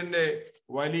മനുഷ്യന്റെ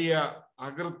വലിയ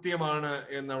അകൃത്യമാണ്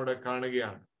എന്നവിടെ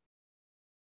കാണുകയാണ്.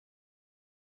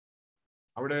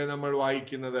 അവിടെ നമ്മൾ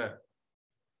വായിക്കുന്നത്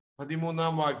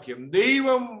 13-ാം വാക്യം,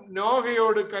 ദൈവം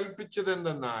നോഹയോട്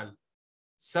കൽപ്പിച്ചതെന്തെന്നാൽ,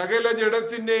 സകല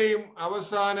ജഡത്തിന്റെയും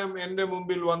അവസാനം എന്റെ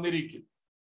മുമ്പിൽ വന്നിരിക്കും.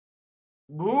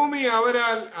 ഭൂമി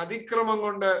അവരാൽ അതിക്രമം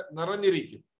കൊണ്ട്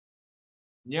നിറഞ്ഞിരിക്കും.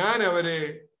 ഞാൻ അവരെ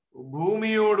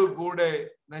ഭൂമിയോട് കൂടെ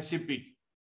നശിപ്പിക്കും.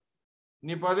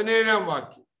 ഇനി 17-ാം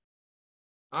വാക്യം,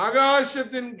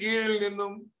 ആകാശത്തിൻ കീഴിൽ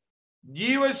നിന്നും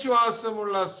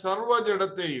ജീവശ്വാസമുള്ള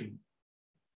സർവ്വജഡത്തെയും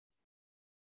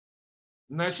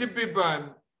നശിപ്പിപ്പാൻ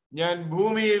ഞാൻ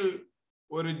ഭൂമിയിൽ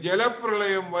ഒരു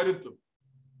ജലപ്രളയം വരുത്തും.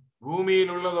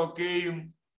 ഭൂമിയിലുള്ളതൊക്കെയും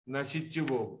നശിച്ചു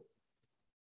പോകും.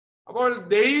 അപ്പോൾ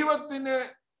ദൈവത്തിന്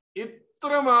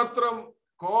ഇത്രമാത്രം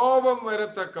കോപം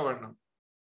വരത്തക്കവണ്ണം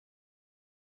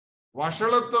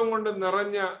വഷളത്വം കൊണ്ട്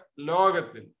നിറഞ്ഞ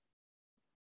ലോകത്തിൽ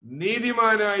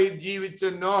നീതിമാനായി ജീവിച്ച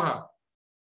നോഹ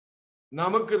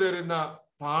നമുക്ക് തരുന്ന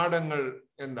പാഠങ്ങൾ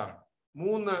എന്താണ്?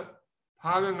 3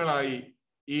 ഭാഗങ്ങളായി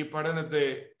ഈ പഠനത്തെ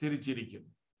തിരിച്ചിരിക്കുന്നു.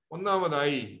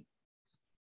 ഒന്നാമതായി,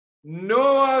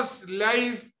 Noah's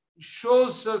life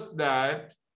shows us that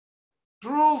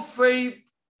true faith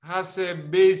has a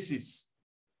basis.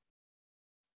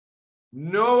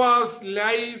 Noah's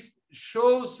life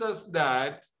shows us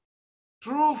that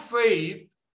true faith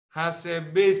has a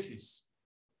basis.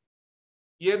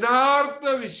 യഥാർത്ഥ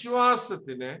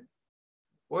വിശ്വാസത്തിന്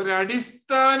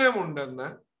ഒരടിസ്ഥാനമുണ്ടെന്ന്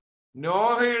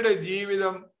നോഹയുടെ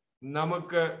ജീവിതം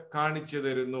നമുക്ക് കാണിച്ചു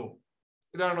തരുന്നു.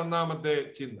 ഇതാണ് ഒന്നാമത്തെ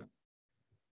ചിന്ത.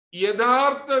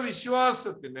 യഥാർത്ഥ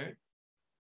വിശ്വാസത്തിന്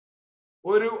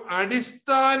ഒരു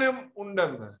അടിസ്ഥാനം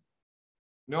ഉണ്ടെന്ന്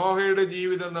നോഹയുടെ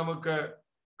ജീവിതം നമുക്ക്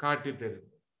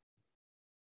കാട്ടിത്തരുന്നു.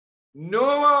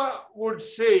 Noah would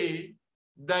say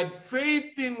that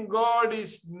faith in God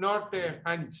is not a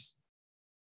hunch.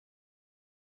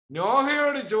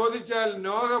 നോഹയോട് ചോദിച്ചാൽ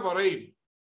നോഹ പറയും,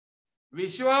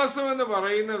 വിശ്വാസം എന്ന്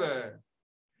പറയുന്നത്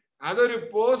അതൊരു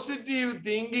പോസിറ്റീവ്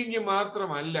തിങ്കിങ്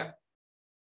മാത്രമല്ല.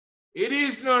 It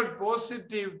is not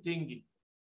positive thinking.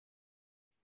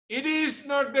 It is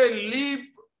not a leap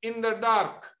in the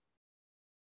dark.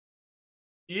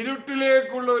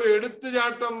 ഇരുട്ടിലേക്കുള്ള ഒരു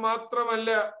എടുത്തുചാട്ടം മാത്രമല്ല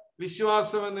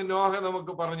വിശ്വാസം എന്ന് നോഹ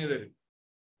നമുക്ക് പറഞ്ഞു തരും.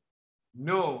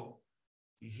 No,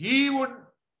 he would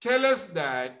tell us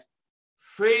that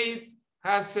faith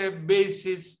has a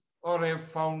basis or a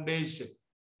foundation.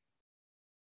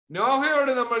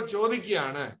 നോഹയോട് നമ്മൾ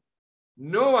ചോദിക്കുകയാണ്,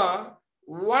 Nova,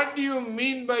 what do you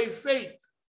mean by faith?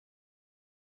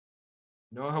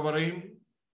 Noah പറയും,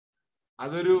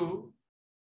 അതൊരു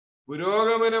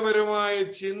പുരോഗമനപരമായ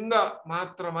ചിന്ത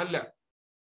മാത്രമല്ല,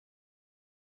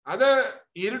 അത്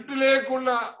ഇരുട്ടിലേക്കുള്ള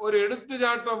ഒരു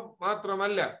എടുത്തുചാട്ടം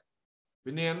മാത്രമല്ല.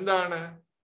 പിന്നെ എന്താണ്?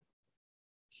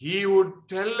 He would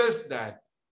tell us that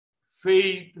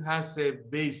faith has a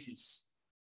basis.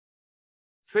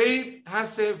 Faith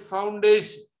has a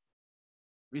foundation.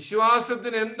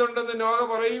 വിശ്വാസത്തിന് എന്തുണ്ടെന്ന് നോഹ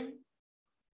പറയും?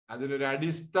 അതിനൊരു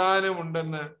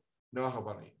അടിസ്ഥാനമുണ്ടെന്ന് നോഹ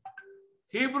പറയും.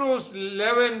 Hebrews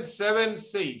 11:7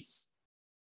 says,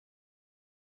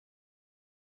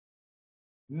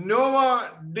 Noah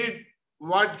did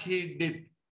what he did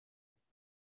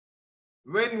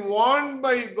when warned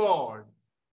by God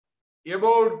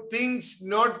about things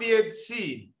not yet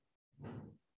seen.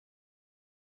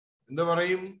 എന്താ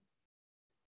പറയും?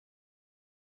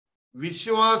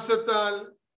 വിശ്വാസത്താൽ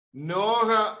നോഹ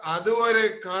അതുവരെ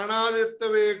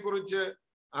കാണാതെത്തവയെ കുറിച്ച്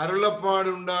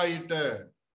അരുളപ്പാടുണ്ടായിട്ട്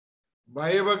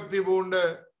ഭയഭക്തി പൂണ്ട്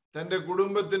തന്റെ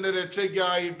കുടുംബത്തിന്റെ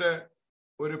രക്ഷയ്ക്കായിട്ട്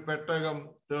ഒരു പെട്ടകം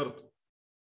തീർത്തു.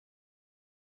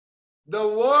 The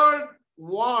word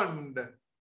warned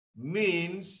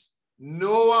means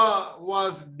Noah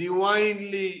was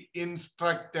divinely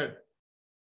instructed.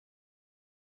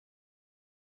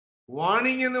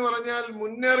 Warning എന്ന് പറഞ്ഞാൽ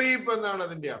മുന്നറിയിപ്പ് എന്നാണ്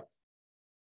അതിന്റെ അർത്ഥം.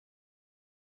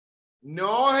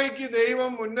 നോഹയ്ക്ക്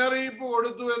ദൈവം മുന്നറിയിപ്പ്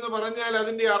കൊടുത്തു എന്ന് പറഞ്ഞാൽ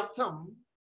അതിന്റെ അർത്ഥം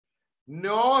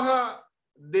നോഹ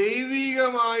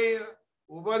ദൈവികമായ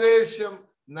ഉപദേശം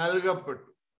നൽകപ്പെട്ടു.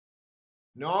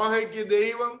 നോഹയ്ക്ക്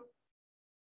ദൈവം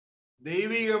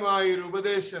ദൈവികമായ ഒരു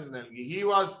ഉപദേശം നൽകി. He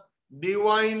was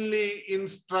divinely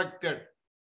instructed.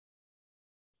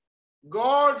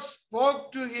 God spoke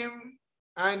to him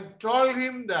and told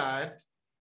him that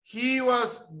he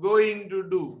was going to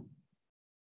do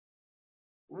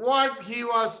what he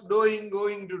was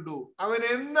going to do. അവൻ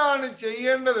എന്താണ്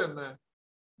ചെയ്യേണ്ടതെന്ന്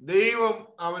ദൈവം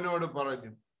അവനോട്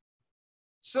പറഞ്ഞു.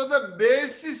 So the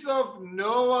basis of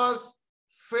Noah's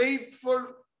faithful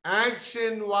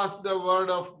action was the word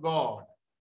of God.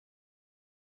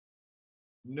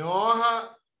 Noah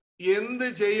എന്ത്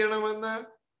ചെയ്യണമെന്ന്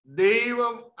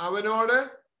ദൈവം അവനോട്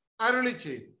അരുളി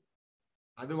ചെയ്തു.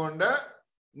 അതുകൊണ്ട്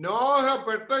നോഹ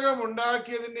പെട്ടകം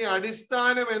ഉണ്ടാക്കിയതിന്റെ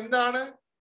അടിസ്ഥാനം എന്താണ്?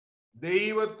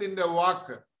 ദൈവത്തിന്റെ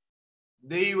വാക്ക്,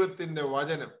 ദൈവത്തിന്റെ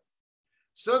വചനം.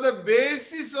 So the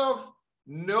basis of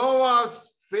Noah's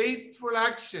faithful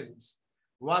actions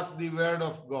was the word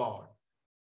of God.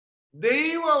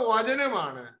 ദൈവ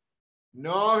വചനമാണ്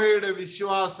നോഹയുടെ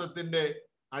വിശ്വാസത്തിന്റെ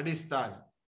അടിസ്ഥാനം.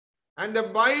 And the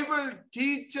Bible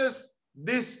teaches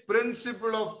this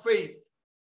principle of faith.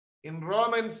 In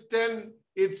Romans 10,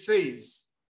 it says,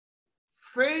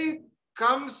 faith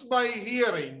comes by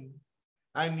hearing,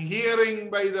 and hearing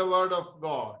by the word of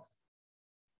God.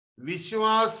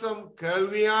 വിശ്വാസം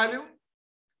കേൾവിയാലും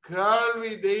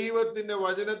കേൾവി ദൈവത്തിന്റെ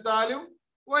വചനത്താലും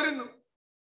വരുന്നു.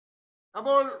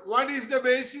 അപ്പോൾ what is the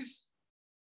basis?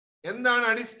 എന്താണ്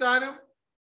അടിസ്ഥാനം?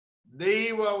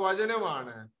 ദൈവ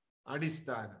വചനമാണ്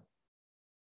അടിസ്ഥാനം.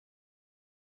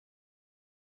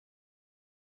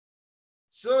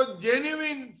 So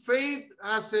genuine faith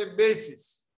as a basis.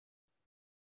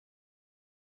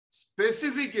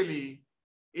 Specifically,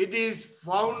 it is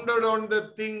founded on the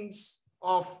things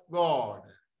of God.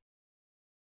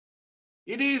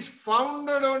 It is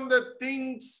founded on the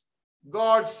things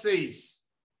God says.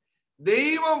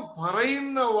 ദൈവം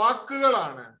പറയുന്ന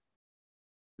വാക്കുകളാണ്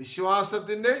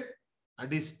വിശ്വാസത്തിന്റെ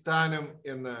അടിസ്ഥാനം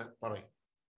എന്ന് പറയും.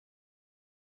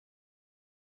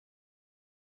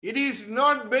 It is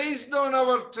not based on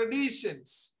our traditions.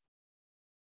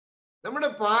 നമ്മുടെ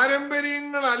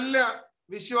പാരമ്പര്യങ്ങളല്ല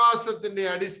വിശ്വാസത്തിന്റെ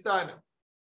അടിസ്ഥാനം.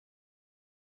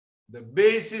 The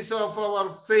basis of our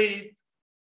faith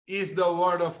is the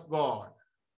word of God.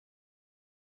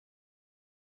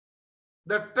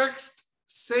 The text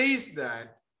says that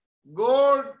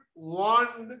God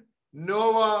warned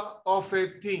Noah of a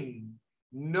thing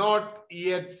not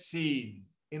yet seen.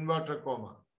 Inverted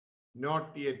comma. Not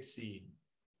yet seen.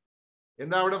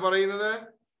 എന്താ അവിടെ പറയുന്നത്?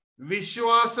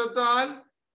 വിശ്വാസത്താൽ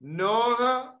നോഹ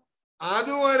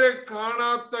അതുവരെ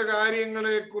കാണാത്ത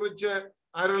കാര്യങ്ങളെ കുറിച്ച്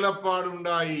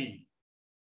അരുളപ്പാടുണ്ടായി.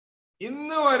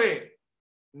 ഇന്ന് വരെ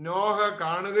നോഹ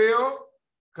കാണുകയോ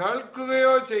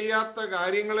കേൾക്കുകയോ ചെയ്യാത്ത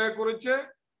കാര്യങ്ങളെ കുറിച്ച്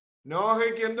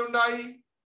നോഹയ്ക്ക് എന്തുണ്ടായി?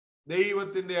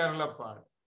 ദൈവത്തിന്റെ അരുളപ്പാട്.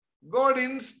 God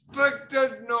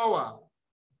instructed Noah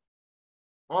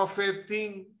of a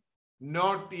thing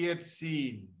not yet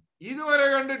seen. ഇതുവരെ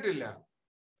കണ്ടിട്ടില്ല,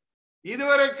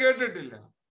 ഇതുവരെ കേട്ടിട്ടില്ല.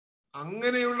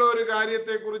 അങ്ങനെയുള്ള ഒരു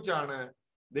കാര്യത്തെ കുറിച്ചാണ്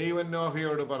ദൈവം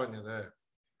നോഹയോട് പറഞ്ഞത്.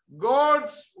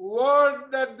 God's word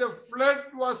that the flood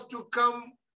was to come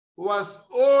was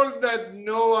all that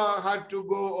Noah had to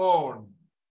go on.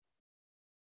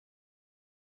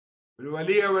 ഒരു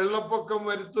വലിയ വെള്ളപ്പൊക്കം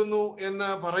വരുത്തുന്നു എന്ന്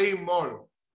പറയുമ്പോൾ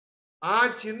ആ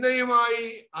ചിന്തയുമായി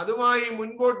അതുമായി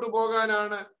മുൻപോട്ട്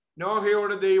പോകാനാണ്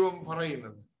നോഹയോട് ദൈവം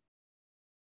പറയുന്നത്.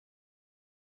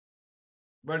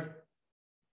 But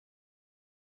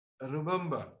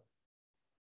remember,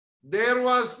 there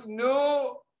was no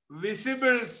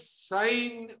visible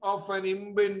sign of an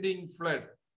impending flood.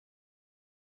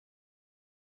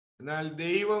 എന്നാൽ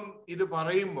ദൈവം ഇത്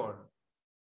പറയുമ്പോൾ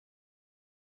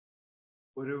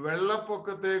ഒരു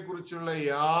വെള്ളപ്പൊക്കത്തെ കുറിച്ചുള്ള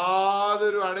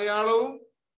യാതൊരു അടയാളവും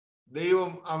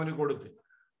ദൈവം അവന് കൊടുത്തില്ല.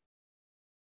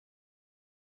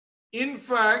 In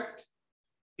fact,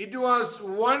 it was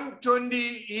 120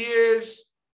 years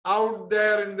out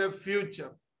there in the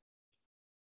future.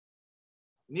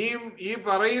 നീ ഈ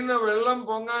പറയുന്ന വെള്ളം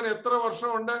പൊങ്ങാൻ എത്ര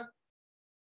വർഷമുണ്ട്?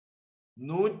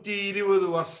 120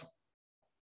 വർഷം.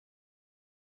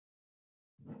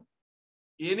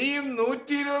 ഇനിയും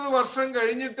 120 വർഷം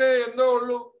കഴിഞ്ഞിട്ടേ എന്തോ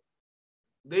ഉള്ളൂ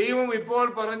ദൈവം ഇപ്പോൾ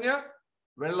പറഞ്ഞ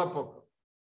വെള്ളപ്പൊക്കം.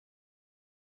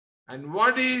 And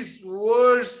what is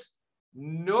worse,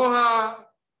 Noah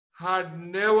had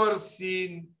never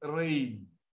seen rain.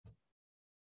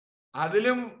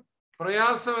 അതിലും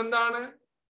പ്രയാസം എന്താണ്?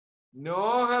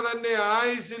 നോഹ തന്റെ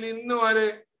ആയുസ്സിൽ ഇന്ന് വരെ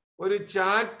ഒരു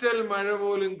ചാറ്റൽ മഴ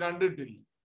പോലും കണ്ടിട്ടില്ല.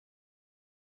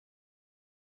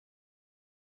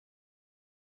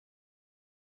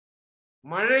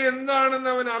 മഴ എന്താണെന്ന്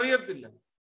അവൻ അറിയത്തില്ല.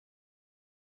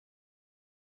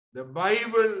 The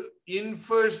Bible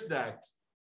infers that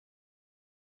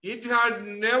it had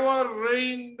never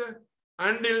rained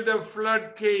until the flood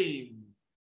came.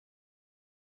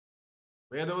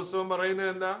 വേദപുസ്തകം പറയുന്നത്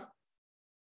എന്താ?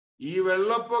 ഈ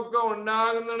വെള്ളപ്പൊക്കം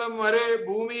ഉണ്ടാകുന്നിടം വരെ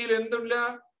ഭൂമിയിൽ എന്തില്ല?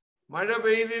 മഴ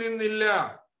പെയ്തിരുന്നില്ല.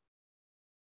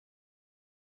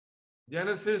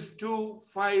 Genesis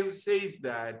 2:5 says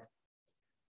that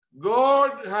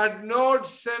God had not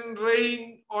sent rain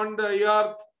on the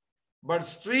earth, but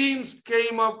streams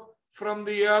came up from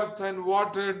the earth and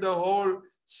watered the whole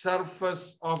surface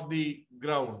of the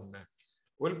ground.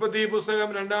 ഉൽപ്പത്തി പുസ്തകം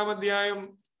 2-ാം അധ്യായം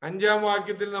 5-ാം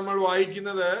വാക്യത്തിൽ നമ്മൾ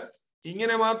വായിക്കുന്നത്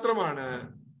ഇങ്ങനെ മാത്രമാണ്: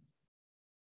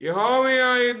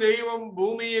 യഹോവയായ ദൈവം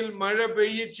ഭൂമിയിൽ മഴ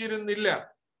പെയ്യിച്ചിരുന്നില്ല,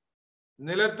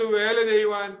 നിലത്ത് വേല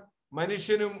ചെയ്യുവാൻ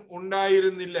മനുഷ്യനും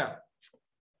ഉണ്ടായിരുന്നില്ല.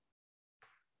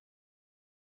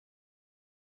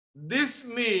 This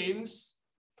means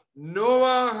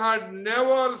Noah had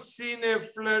never seen a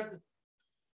flood,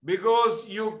 because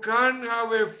you can't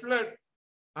have a flood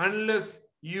unless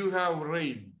you have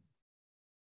rain.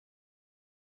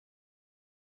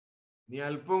 നീ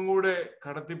അല്പം കൂടെ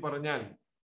കടത്തി പറഞ്ഞാൽ,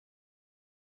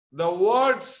 the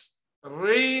words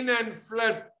rain and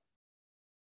flood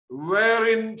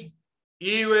weren't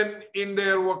even in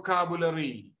their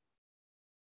vocabulary.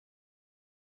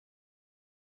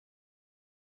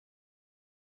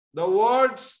 The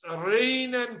words rain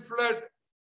and flood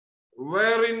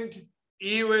weren't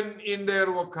even in their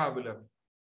vocabulary.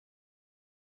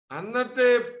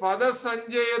 അന്നത്തെ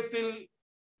പദസഞ്ചയത്തിൽ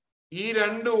ഈ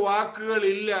രണ്ട് വാക്കുകൾ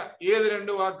ഇല്ല. ഏത്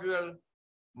രണ്ട് വാക്കുകൾ?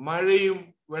 മഴയും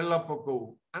വെള്ളപ്പൊക്കവും.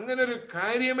 അങ്ങനെ ഒരു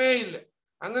കാര്യമേ ഇല്ല,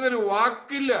 അങ്ങനെ ഒരു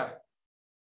വാക്കില്ല.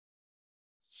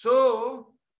 So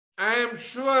I am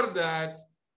sure that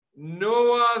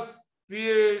Noah's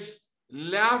peers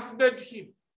laughed at him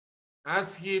as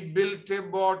he built a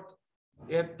boat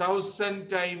 1,000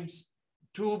 times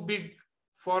too big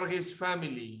for his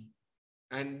family,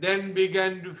 and then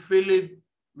began to fill it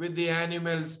with the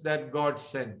animals that God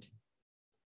sent.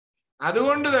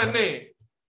 അതുകൊണ്ട് തന്നെ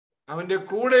അവന്റെ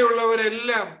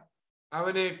കൂടെയുള്ളവരെല്ലാം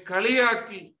അവനെ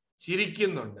കളിയാക്കി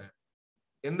ചിരിക്കുന്നുണ്ട്.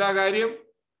 എന്താ കാര്യം?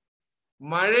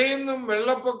 മഴയെന്നും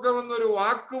വെള്ളപ്പൊക്കമെന്നൊരു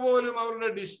വാക്ക് പോലും അവരുടെ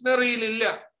ഡിക്ഷണറിയിൽ ഇല്ല.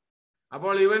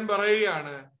 അപ്പോൾ ഇവൻ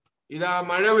പറയുകയാണ്, ഇതാ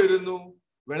മഴ വരുന്നു,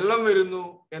 വെള്ളം വരുന്നു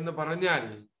എന്ന് പറഞ്ഞാൽ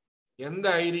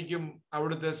എന്തായിരിക്കും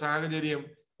അവിടുത്തെ സാഹചര്യം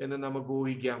എന്ന് നമുക്ക്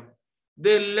ഊഹിക്കാം.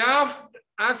 They laughed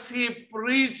as he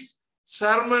preached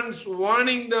sermons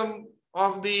warning them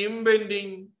of the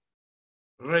impending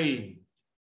rain.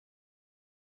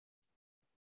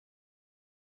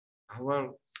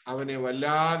 അവനെ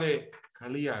വല്ലാതെ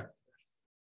കളിയാക്കി.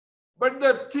 But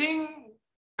the thing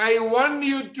I want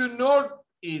you to note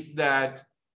is that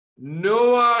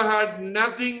Noah had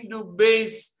nothing to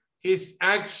base his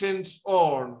actions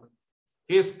on.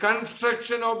 His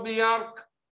construction of the ark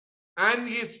and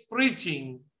his preaching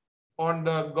on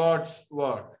the God's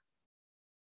word.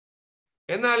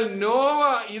 എന്നാൽ Nova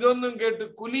ഇതൊന്നും കേട്ട്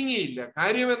കുലുങ്ങിയില്ല.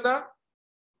 കാര്യം എന്താ?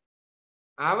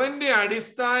 അവന്റെ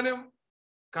അടിസ്ഥാനം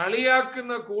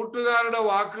കളിയാക്കുന്ന കൂട്ടുകാരുടെ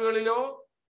വാക്കുകളിലോ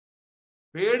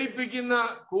പേടിപ്പിക്കുന്ന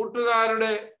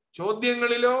കൂട്ടുകാരുടെ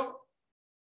ചോദ്യങ്ങളിലോ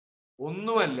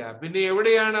ഒന്നുമല്ല. പിന്നെ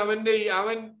എവിടെയാണ്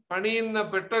അവൻ പണിയുന്ന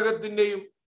പെട്ടകത്തിന്റെയും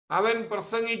അവൻ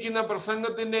പ്രസംഗിക്കുന്ന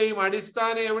പ്രസംഗത്തിന്റെയും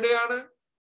അടിസ്ഥാനം എവിടെയാണ്?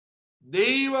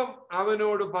 ദൈവം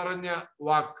അവനോട് പറഞ്ഞ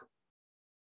വാക്ക്,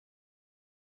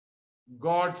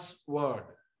 God's word.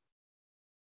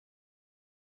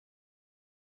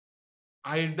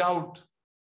 I doubt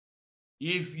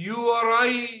if you or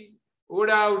I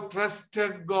would have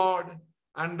trusted God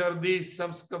under these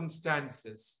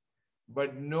circumstances, but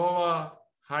Noah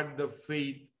had the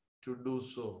faith to do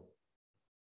so.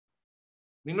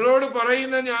 നിങ്ങളോട്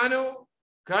പറയുന്ന ഞാനോ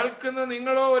കേൾക്കുന്ന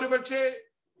നിങ്ങളോ ഒരുപക്ഷെ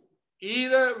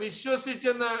ഇത്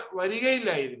വിശ്വസിച്ചെന്ന്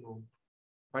വരികയില്ലായിരുന്നു.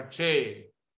 പക്ഷേ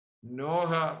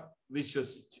നോഹ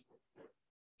വിശ്വസിച്ചു.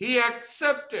 He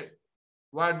accepted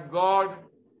what God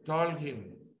told him.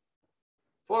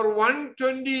 For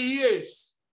 120 years,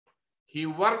 he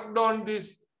worked on this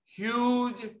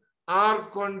huge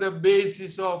ark on the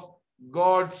basis of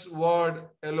God's word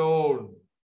alone.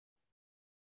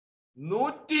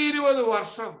 120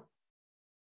 വർഷം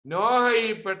നോഹ ഈ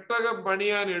പെട്ടകം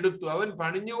പണിയാൻ എടുത്തു. അവൻ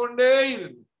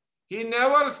പണിഞ്ഞുകൊണ്ടേയിരുന്നു. He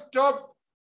never stopped.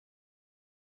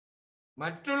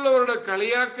 മറ്റുള്ളവരുടെ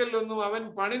കളിയാക്കലൊന്നും അവൻ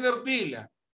പണി നിർത്തിയില്ല.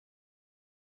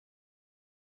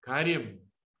 കാര്യം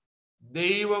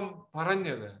ദൈവം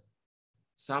പറഞ്ഞത്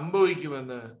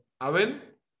സംഭവിക്കുമെന്ന് അവൻ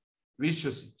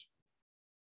വിശ്വസിച്ചു.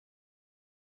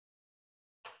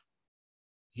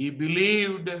 He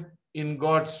believed in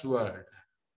God's word.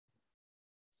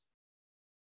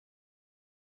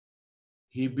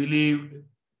 He believed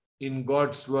in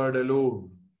God's word alone.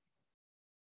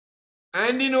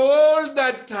 And in all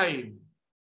that time,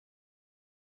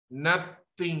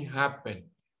 nothing happened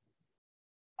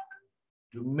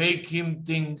to make him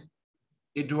think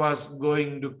it was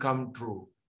going to come true.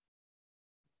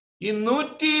 ഈ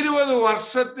 120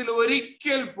 വർഷത്തിൽ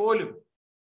ഒരിക്കൽ പോലും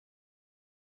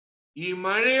ഈ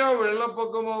മഴയോ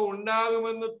വെള്ളപ്പൊക്കമോ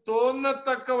ഉണ്ടാകുമെന്ന്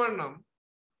തോന്നത്തക്കവണ്ണം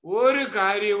ഒരു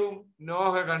കാര്യവും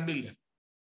നോഹ കണ്ടില്ല.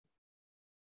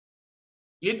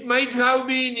 It might have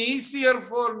been easier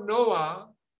for Noah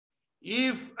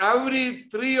if every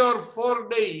 3 or 4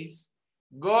 days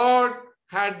God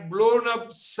had blown up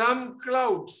some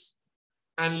clouds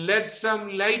and let some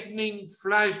lightning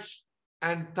flash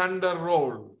and thunder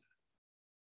roll.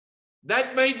 That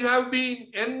might have been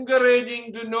encouraging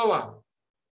to Noah,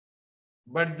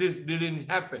 but this didn't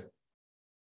happen.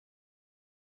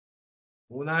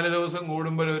 3-4 ദിവസം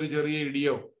കൂടുമ്പോൾ ഒരു ചെറിയ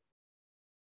ഇടിയോ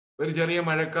ഒരു ചെറിയ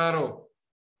മഴക്കാറോ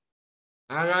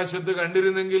ആകാശത്ത്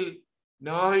കണ്ടിരുന്നെങ്കിൽ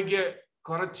നോഹയ്ക്ക്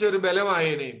കുറച്ചൊരു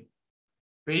ബലമായേനെ.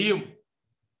 പെയ്യും,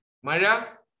 മഴ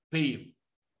പെയ്യും.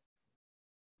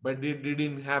 But it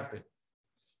didn't happen.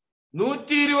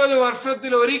 120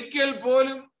 വർഷത്തിൽ ഒരിക്കൽ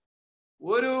പോലും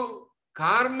ഒരു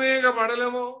കാർമേഘ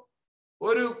പടലമോ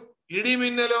ഒരു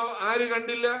ഇടിമിന്നലോ ആര്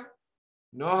കണ്ടില്ല?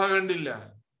 നോഹ കണ്ടില്ല.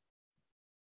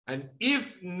 And if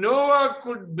Noah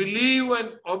could believe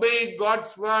and obey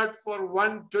God's word for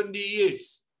 120 years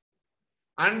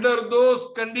under those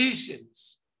conditions,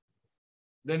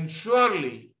 then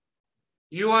surely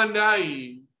you and I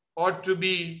ought to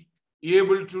be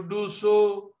able to do so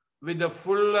with the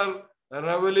fuller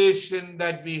revelation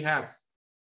that we have.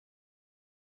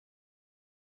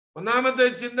 ഒന്നാമത്തെ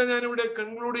ചിന്ത ഞാനിവിടെ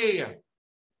conclude ചെയ്യാം.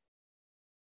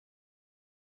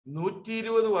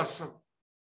 120 വർഷം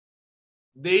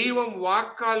ദൈവം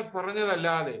വാക്കാൽ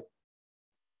പറഞ്ഞതല്ലാതെ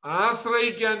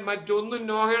ആശ്രയിക്കാൻ മറ്റൊന്നും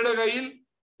നോഹയുടെ കയ്യിൽ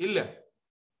ഇല്ല.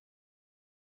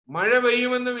 മഴ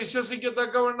പെയ്യുമെന്ന്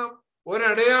വിശ്വസിക്കത്തക്കവണ്ണം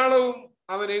ഒരടയാളവും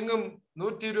അവൻ എങ്ങും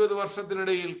 120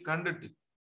 വർഷത്തിനിടയിൽ കണ്ടിട്ടില്ല.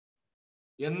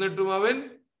 എന്നിട്ടും അവൻ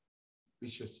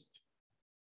വിശ്വസിച്ചു.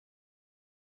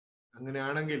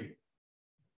 അങ്ങനെയാണെങ്കിൽ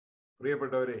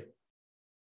പ്രിയപ്പെട്ടവരെ,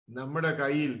 നമ്മുടെ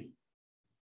കയ്യിൽ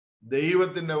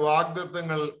ദൈവത്തിന്റെ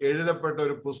വാഗ്ദത്തങ്ങൾ എഴുതപ്പെട്ട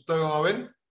ഒരു പുസ്തകം അവൻ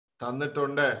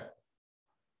തന്നിട്ടുണ്ട്.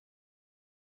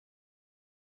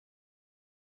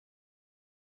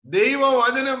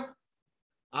 ദൈവവചനം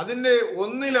അതിന്റെ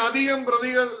ഒന്നിലധികം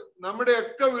പ്രതികൾ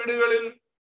നമ്മുടെയൊക്കെ വീടുകളിൽ,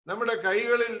 നമ്മുടെ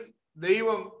കൈകളിൽ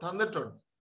ദൈവം തന്നിട്ടുണ്ട്.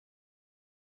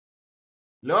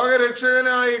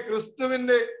 ലോകരക്ഷകനായ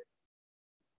ക്രിസ്തുവിന്റെ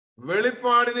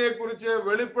വെളിപ്പാടിനെ കുറിച്ച്,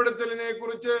 വെളിപ്പെടുത്തലിനെ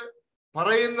കുറിച്ച്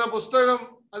പറയുന്ന പുസ്തകം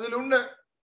അതിലുണ്ട്.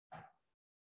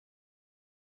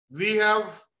 We have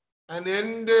an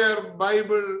entire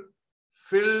Bible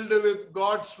filled with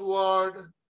God's word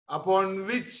upon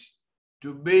which to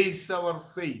base our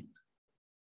faith.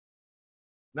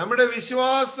 നമ്മുടെ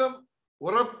വിശ്വാസം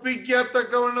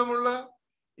ഉറപ്പിക്കത്തക്കവണ്ണമുള്ള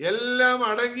എല്ലാം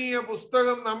അടങ്ങിയ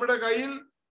പുസ്തകം നമ്മുടെ കയ്യിൽ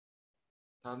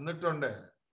തന്നിട്ടുണ്ട്.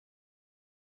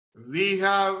 We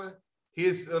have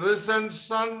his risen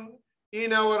son in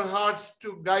our hearts to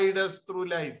guide us through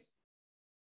life.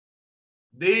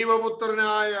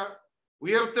 ദൈവപുത്രനായ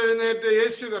ഉയർത്തെഴുന്നേറ്റ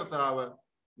യേശു കർത്താവ്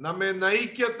നമ്മെ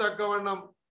നയിക്കത്തക്കവണ്ണം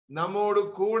നമ്മോട്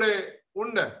കൂടെ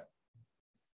ഉണ്ട്.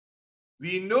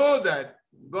 We know that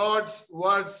God's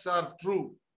words are true.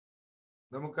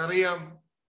 നമുക്കറിയാം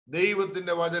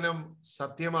ദൈവത്തിന്റെ വചനം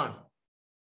സത്യമാണ്.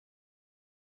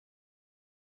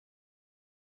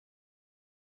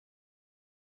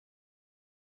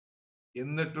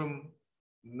 എന്നിട്ടും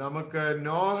നമുക്ക്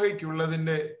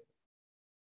നോഹയ്ക്കുള്ളതിന്റെ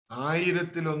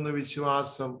 1000-1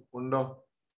 വിശ്വാസം ഉണ്ടോ?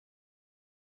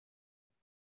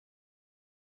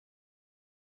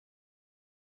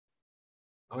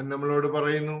 അവൻ നമ്മളോട്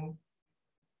പറയുന്നു,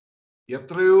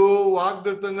 എത്രയോ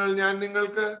വാഗ്ദത്തങ്ങൾ ഞാൻ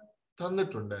നിങ്ങൾക്ക്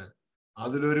തന്നിട്ടുണ്ട്,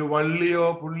 അതിലൊരു വള്ളിയോ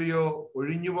പുള്ളിയോ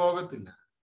ഒഴിഞ്ഞു പോകത്തില്ല.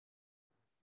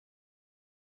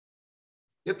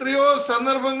 എത്രയോ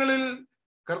സന്ദർഭങ്ങളിൽ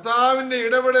കർത്താവിന്റെ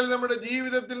ഇടപെടൽ നമ്മുടെ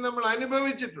ജീവിതത്തിൽ നമ്മൾ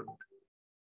അനുഭവിച്ചിട്ടുണ്ട്.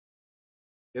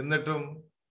 എന്നിട്ടും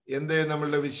എന്തേ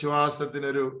നമ്മളുടെ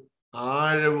വിശ്വാസത്തിനൊരു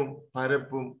ആഴവും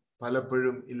പരപ്പും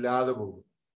പലപ്പോഴും ഇല്ലാതെ പോകും?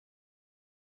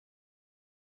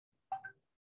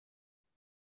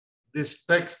 This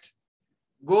text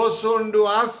goes on to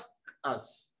ask us,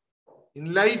 in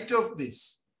light of this,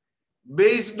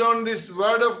 based on this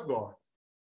word of God,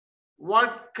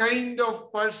 what kind of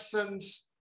persons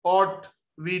ought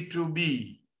we to be?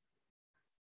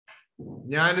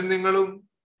 ഞാനും നിങ്ങളും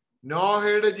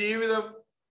നോഹയുടെ ജീവിതം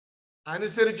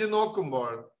അനുസരിച്ച്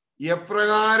നോക്കുമ്പോൾ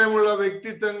എപ്രകാരമുള്ള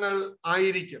വ്യക്തിത്വങ്ങൾ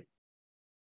ആയിരിക്കും?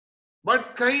 What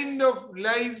kind of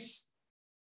lives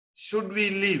should we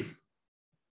live?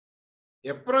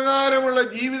 എപ്രകാരമുള്ള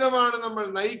ജീവിതമാണ് നമ്മൾ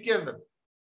നയിക്കേണ്ടത്?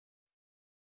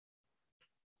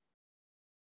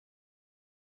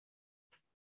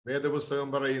 വേദപുസ്തകം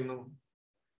പറയുന്നു,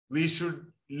 we should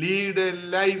lead a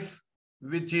life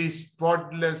which is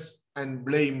spotless and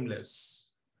blameless.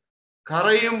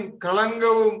 കറയും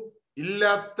കളങ്കവും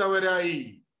ഇല്ലാത്തവരായി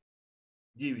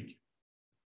ജീവിക്കും.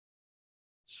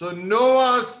 So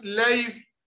Noah's life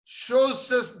shows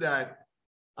us that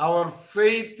our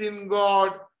faith in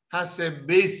God has a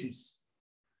basis.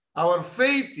 Our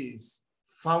faith is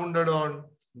founded on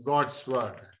God's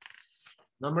word.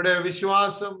 നമ്മുടെ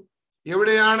വിശ്വാസം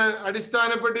എവിടെയാണ്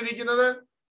അടിസ്ഥാനപ്പെട്ടിരിക്കുന്നത്?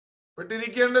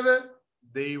 പെട്ടിരിക്കേണ്ടത്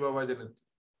ദൈവവചനത്തിൽ.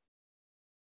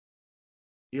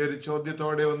 ഈ ഒരു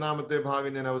ചോദ്യത്തോടെ ഒന്നാമത്തെ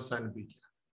ഭാഗം ഞാൻ അവസാനിപ്പിക്കുക.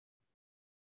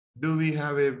 Do we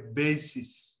have a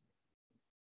basis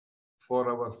for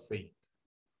our faith?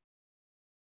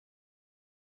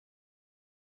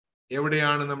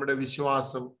 എവിടെയാണ് നമ്മുടെ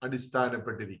വിശ്വാസം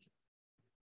അടിസ്ഥാനപ്പെട്ടിരിക്കുന്നത്?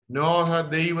 നോഹ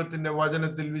ദൈവത്തിന്റെ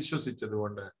വചനത്തിൽ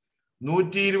വിശ്വസിച്ചതുകൊണ്ട്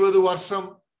 120 വർഷം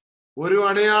ഒരു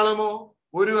അടയാളമോ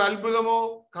ഒരു അത്ഭുതമോ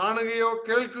കാണുകയോ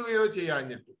കേൾക്കുകയോ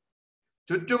ചെയ്യാഞ്ഞിട്ടും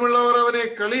ചുറ്റുമുള്ളവർ അവനെ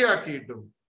കളിയാക്കിയിട്ടും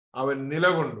അവൻ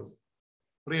നിലകൊണ്ടു.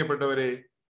 പ്രിയപ്പെട്ടവരെ,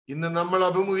 ഇന്ന് നമ്മൾ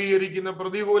അഭിമുഖീകരിക്കുന്ന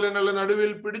പ്രതികൂലങ്ങളുടെ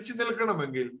നടുവിൽ പിടിച്ചു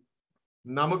നിൽക്കണമെങ്കിൽ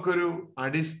നമുക്കൊരു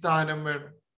അടിസ്ഥാനം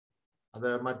വേണം. അത്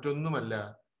മറ്റൊന്നുമല്ല,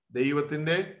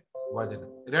 ദൈവത്തിന്റെ വചനം.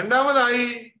 രണ്ടാമതായി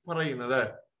പറയുന്നത്,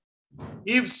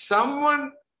 if someone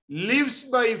lives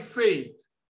by faith,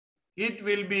 it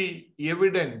will be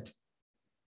evident.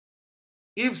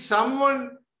 If someone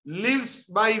lives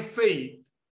by faith,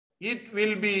 it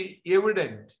will be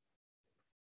evident.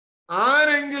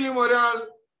 ആരെങ്കിലും ഒരാൾ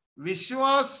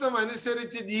വിശ്വാസം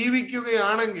അനുസരിച്ച്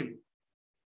ജീവിക്കുകയാണെങ്കിൽ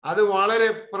അത് വളരെ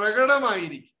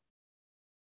പ്രകടമായിരിക്കും.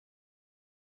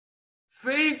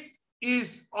 Faith is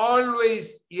always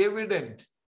evident.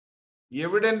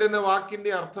 Evident എന്ന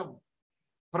വാക്കിന്റെ അർത്ഥം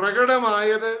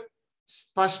പ്രകടമായത്,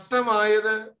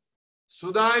 സ്പഷ്ടമായത്,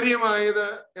 സുതാര്യമായത്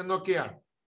എന്നൊക്കെയാണ്.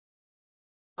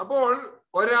 അപ്പോൾ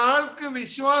ഒരാൾക്ക്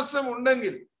വിശ്വാസം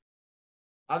ഉണ്ടെങ്കിൽ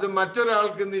അത്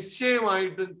മറ്റൊരാൾക്ക്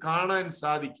നിശ്ചയമായിട്ടും കാണാൻ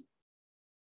സാധിക്കും.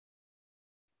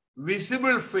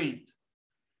 Visible faith.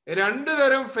 2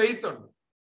 തരം ഫെയ്ത്ത് ഉണ്ട്.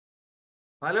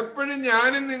 പലപ്പോഴും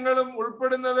ഞാനും നിങ്ങളും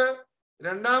ഉൾപ്പെടുന്നത്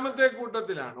രണ്ടാമത്തെ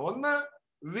കൂട്ടത്തിലാണ്. ഒന്ന്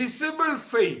visible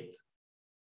faith,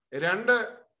 2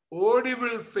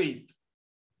 audible faith.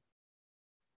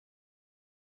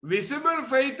 Visible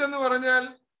faith എന്ന് പറഞ്ഞാൽ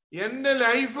എൻ്റെ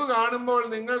ലൈഫ് കാണുമ്പോൾ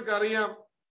നിങ്ങൾക്കറിയാം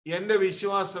എൻ്റെ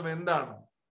വിശ്വാസം എന്താണ്.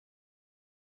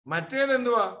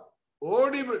 മറ്റേതെന്തുവാ?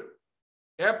 ഓഡിബിൾ,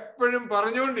 എപ്പോഴും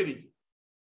പറഞ്ഞുകൊണ്ടിരിക്കും.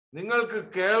 നിങ്ങൾക്ക്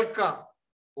കേൾക്കാം,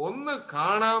 ഒന്ന്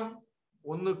കാണാം,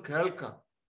 ഒന്ന് കേൾക്കാം.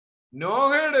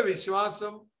 നോഹയുടെ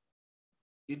വിശ്വാസം,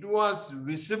 it was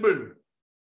visible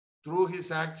through his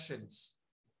actions.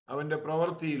 അവന്റെ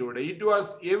പ്രവൃത്തിയിലൂടെ. It was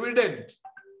evident.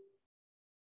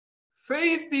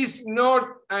 Faith is not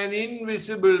an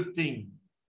invisible thing.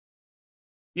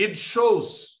 It shows.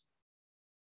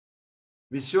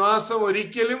 വിശ്വാസം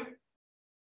ഒരിക്കലും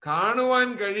കാണുവാൻ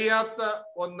കഴിയാത്ത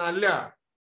ഒന്നല്ല,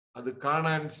 അത്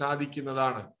കാണാൻ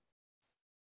സാധിക്കുന്നതാണ്.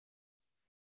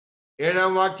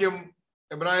 7-ാം വാക്യം,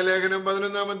 എബ്രായ ലേഖനം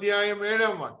 11-ാം അധ്യായം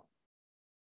 7-ാം വാക്യം.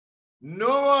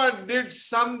 Noah did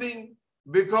something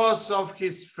because of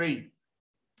his faith.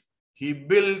 He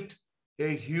built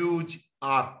a huge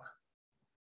ark.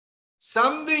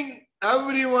 Something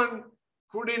everyone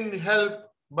couldn't help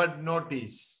but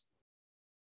notice.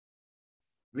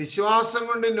 വിശ്വാസം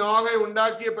കൊണ്ട് നോഹ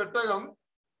ഉണ്ടാക്കിയ പെട്ടകം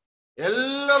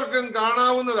എല്ലാവർക്കും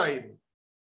കാണാവുന്നതായിരുന്നു.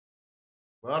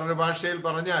 വേറൊരു ഭാഷയിൽ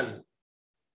പറഞ്ഞാൽ,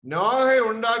 നോഹ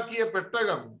ഉണ്ടാക്കിയ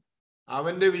പെട്ടകം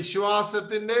അവന്റെ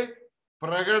വിശ്വാസത്തിന്റെ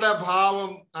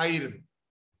പ്രകടഭാവം ആയിരുന്നു.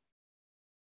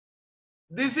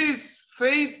 This is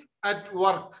faith at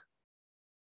work.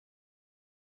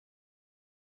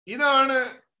 ഇതാണ്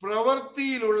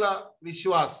പ്രവൃത്തിയിലുള്ള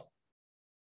വിശ്വാസം.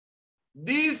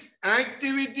 These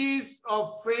activities of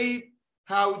faith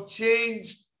have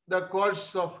changed the course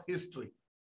of history.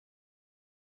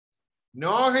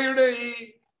 നോഹയുടെ ഈ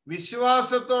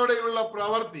വിശ്വാസത്തോടെയുള്ള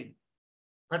പ്രവൃത്തി,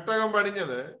 പെട്ടകം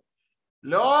പണിഞ്ഞത്,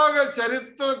 ലോക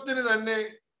ചരിത്രത്തിന് തന്നെ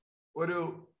ഒരു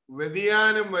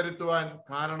വ്യതിയാനം വരുത്തുവാൻ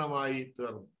കാരണമായി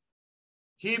തീർന്നു.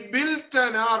 He built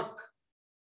an ark,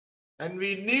 and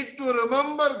we need to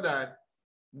remember that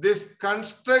this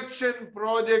construction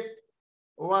project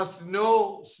was no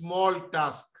small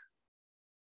task.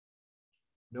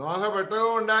 Noah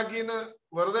പെട്ടകം ഉണ്ടാക്കിയെന്ന്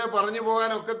വെറുതെ പറഞ്ഞു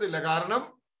പോകാൻ ഒക്കത്തില്ല. കാരണം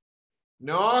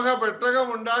നോഹ പെട്ടകം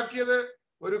ഉണ്ടാക്കിയത്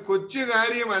ഒരു കൊച്ചു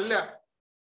കാര്യമല്ല.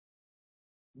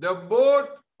 The boat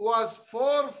was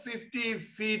 450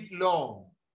 feet long,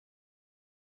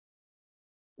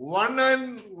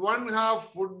 1.5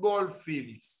 football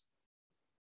fields.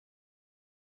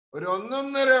 ഒരു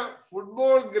 1.5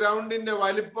 ഫുട്ബോൾ ഗ്രൗണ്ടിന്റെ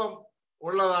വലിപ്പം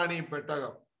ഉള്ളതാണ് ഈ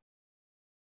പെട്ടകം.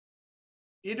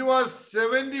 It was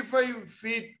 75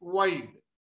 feet wide.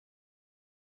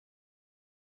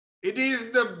 It is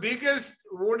the biggest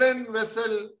wooden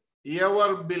vessel ever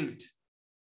built.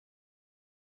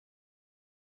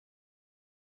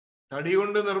 തടി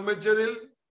കൊണ്ട് നിർമ്മിച്ചതിൽ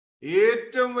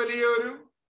ഏറ്റവും വലിയ ഒരു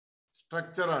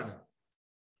സ്ട്രക്ചറാണ്.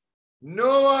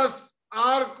 Noah's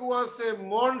ark was a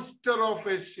monster of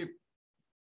a ship.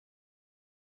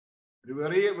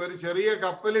 ഒരു ചെറിയ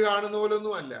കപ്പൽ കാണുന്ന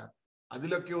പോലൊന്നും അല്ല,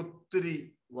 അതിലൊക്കെ ഒത്തിരി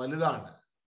വലുതാണ്.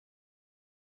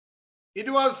 It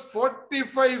was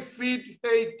 45 feet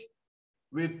height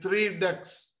with 3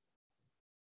 decks,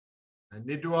 and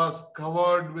it was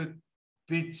covered with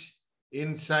pitch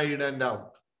inside and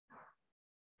out.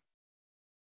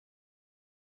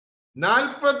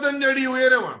 45 അടി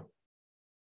ഉയരമാണ്.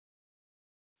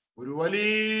 ഒരു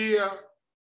വലിയ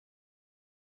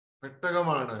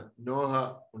പെട്ടകമാണ് നോഹ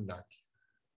ഉണ്ടാക്കിയത്.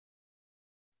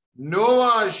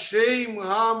 Noah, Shem,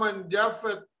 Ham, and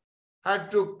Japheth had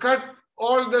to cut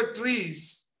all the trees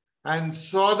and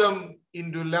saw them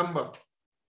into lumber.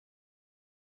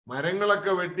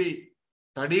 മരങ്ങളൊക്കെ വെട്ടി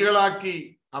തടികളാക്കി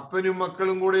അപ്പനും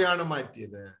മക്കളും കൂടെയാണ്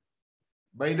മാറ്റിയത്.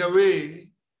 By the way,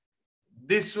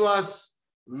 this was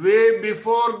way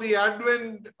before the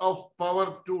advent of power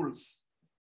tools.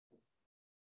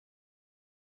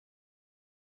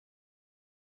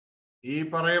 ഈ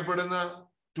പറയപ്പെടുന്ന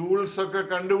ടൂൾസ് ഒക്കെ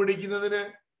കണ്ടുപിടിക്കുന്നതിന്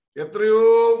എത്രയോ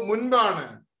മുൻപാണ്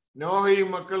നോഹയും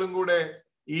മക്കളും കൂടെ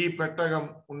ഈ പെട്ടകം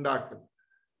ഉണ്ടാക്കുന്നത്.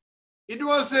 It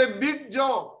was a big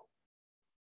job.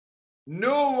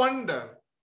 No wonder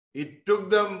it took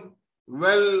them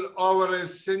well over a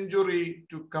century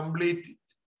to complete it.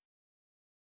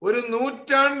 ഒരു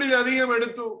നൂറ്റാണ്ടിലധികം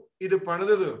എടുത്തു ഇത്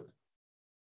പണിത് തീർക്കാൻ.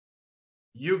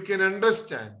 You can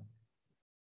understand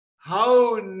how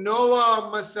Noah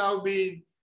must have been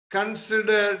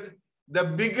considered the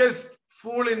biggest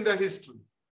fool in the history.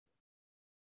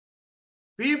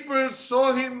 People saw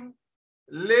him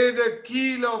lay the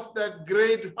keel of that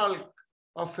great hulk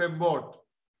of a boat,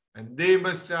 and they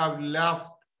must have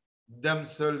laughed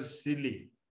themselves silly.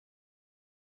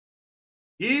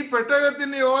 ഈ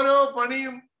പെട്ടകത്തിന്റെ ഓരോ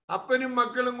പണിയും അപ്പനും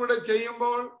മക്കളും കൂടെ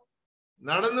ചെയ്യുമ്പോൾ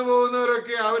നടന്നു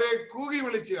പോകുന്നവരൊക്കെ അവരെ കൂകി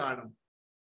വിളിച്ച് കാണും.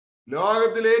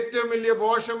 ലോകത്തിലെ ഏറ്റവും വലിയ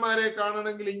ഭോഷന്മാരെ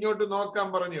കാണണമെങ്കിൽ ഇങ്ങോട്ട് നോക്കാൻ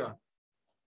പറഞ്ഞു കാണും.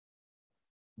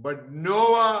 But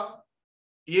Noah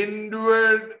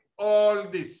endured all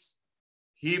this.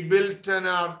 He built an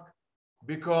ark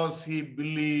because he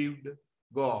believed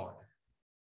God.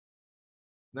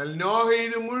 Noah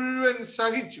ഇത് മുഴുവൻ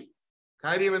സഹിച്ചു.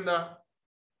 കാര്യം എന്താ?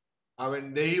 അവൻ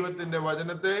ദൈവത്തിന്റെ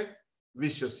വചനത്തെ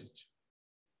വിശ്വസിച്ചു.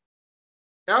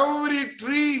 Every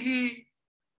tree he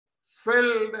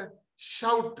felled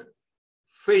shouted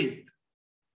faith.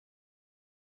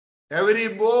 Every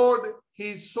board he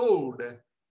sowed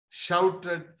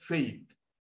shouted faith.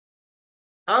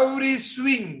 Every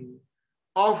swing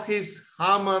of his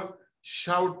hammer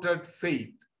shouted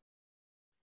faith.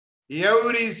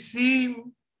 Every seam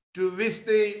to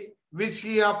which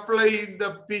he applied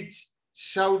the pitch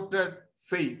shouted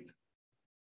faith.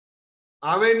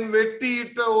 അവൻ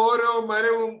വെട്ടിയിട്ട ഓരോ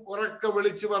മരവും ഉറക്കെ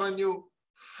വിളിച്ചു പറഞ്ഞു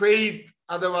ഫെയ്ത്ത്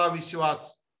അഥവാ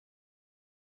വിശ്വാസം.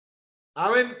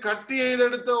 അവൻ കട്ട്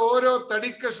ചെയ്തെടുത്ത ഓരോ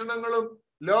തടിക്കഷണങ്ങളും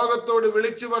ലോകത്തോട്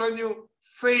വിളിച്ചു പറഞ്ഞു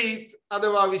ഫെയ്ത്ത്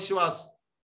അഥവാ വിശ്വാസം.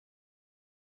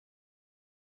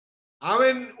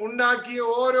 അവൻ ഉണ്ടാക്കിയ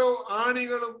ഓരോ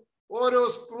ആണികളും ഓരോ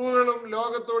സ്ക്രൂകളും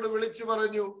ലോകത്തോട് വിളിച്ചു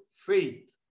പറഞ്ഞു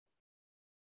ഫെയ്ത്ത്.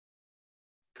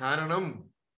 കാരണം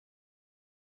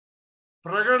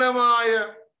പ്രകടമായ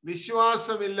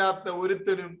വിശ്വാസമില്ലാത്ത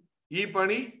ഒരുത്തനും ഈ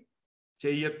പണി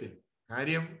ചെയ്യത്തില്ല.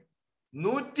 കാര്യം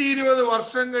 120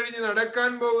 വർഷം കഴിഞ്ഞ്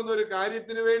നടക്കാൻ പോകുന്ന ഒരു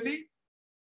കാര്യത്തിന് വേണ്ടി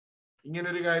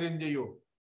ഇങ്ങനൊരു കാര്യം ചെയ്യുമോ?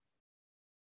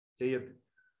 ചെയ്യത്തില്ല.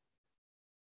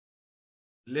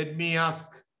 Let me ask,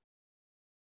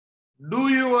 do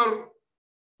your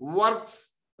works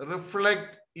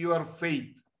reflect your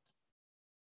faith?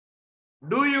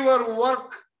 Do your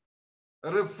work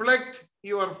reflect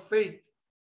your faith?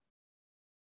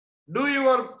 Do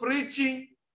your preaching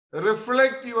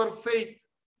reflect your faith?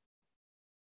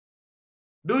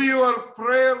 Do your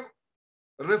prayer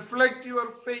reflect your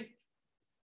faith?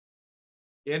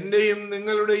 എന്റെയും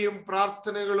നിങ്ങളുടെയും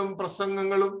പ്രാർത്ഥനകളും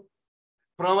പ്രസംഗങ്ങളും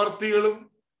പ്രവർത്തികളും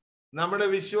നമ്മുടെ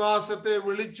വിശ്വാസത്തെ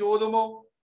വിളിച്ചോതുമോ?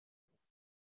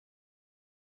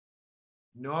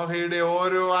 നോഹയുടെ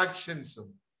ഓരോ ആക്ഷൻസും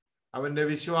അവന്റെ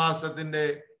വിശ്വാസത്തിന്റെ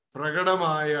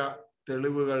പ്രകടമായ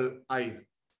തെളിവുകൾ ആയിരുന്നു.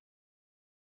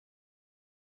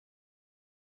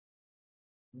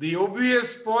 The obvious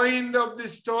point of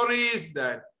this story is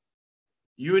that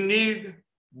you need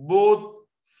both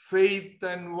faith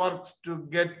and works to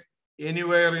get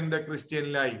anywhere in the Christian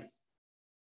life.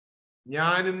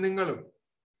 ഞാനും നിങ്ങളും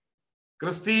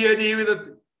ക്രിസ്തീയ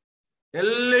ജീവിതത്തിൽ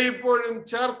എല്ലായ്പ്പോഴും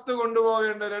ചേർത്ത്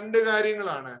കൊണ്ടുപോകേണ്ട രണ്ട്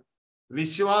കാര്യങ്ങളാണ്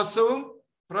വിശ്വാസവും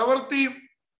പ്രവൃത്തിയും.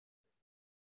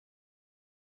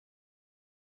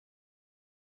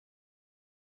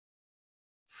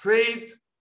 Faith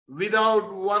without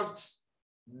works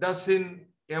doesn't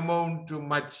amount to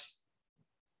much.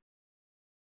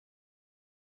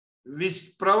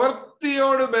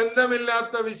 പ്രവൃത്തിയോട്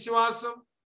ബന്ധമില്ലാത്ത വിശ്വാസം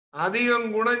അധികം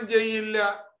ഗുണം ചെയ്യില്ല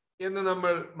എന്ന്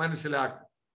നമ്മൾ മനസ്സിലാക്കും.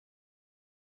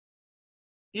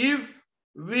 If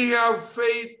we have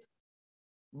faith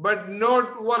but not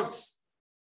works,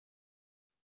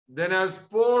 then as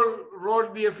Paul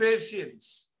wrote the Ephesians,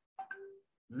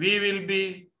 we will be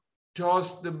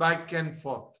tossed back and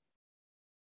forth.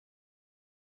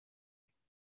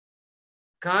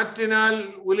 കാറ്റിനാൽ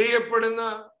ഉലയപ്പെടുന്ന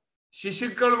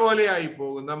ശിശുക്കൾ പോലെയായി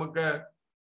പോകും. നമുക്ക്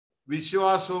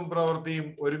വിശ്വാസവും പ്രവൃത്തിയും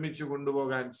ഒരുമിച്ച്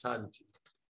കൊണ്ടുപോകാൻ സാധിച്ചു.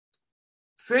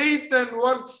 Faith and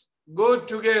works go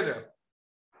together.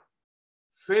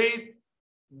 Faith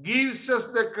gives us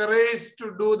the courage to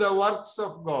do the works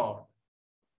of God.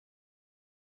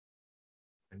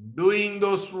 And doing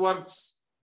those works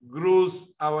grows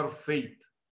our faith.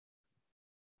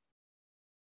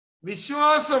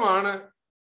 വിശ്വാസമാണ്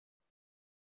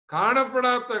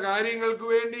കാണപ്പെടാത്ത കാര്യങ്ങൾക്ക്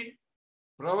വേണ്ടി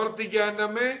പ്രവർത്തിക്കാൻ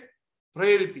നമ്മെ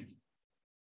പ്രേരിപ്പിക്കും.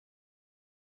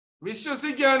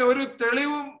 വിശ്വസിക്കാൻ ഒരു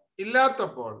തെളിവും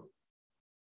ഇല്ലാത്തപ്പോൾ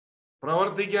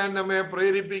പ്രവർത്തിക്കാൻ നമ്മെ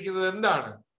പ്രേരിപ്പിക്കുന്നത്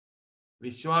എന്താണ്?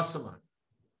 വിശ്വാസമാണ്.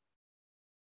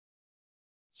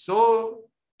 So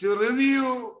to review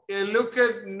a look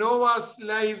at Noah's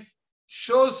life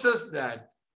shows us that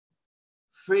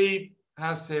faith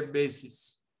has a basis.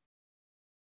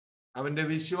 അവന്റെ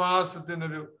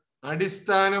വിശ്വാസത്തിനൊരു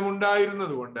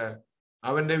അടിസ്ഥാനമുണ്ടായിരുന്നത് കൊണ്ട്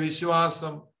അവന്റെ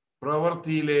വിശ്വാസം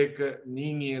പ്രവൃത്തിയിലേക്ക്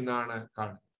നീങ്ങിയെന്നാണ്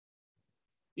കാണുന്നത്.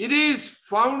 It is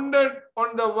founded on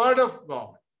the word of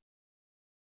God.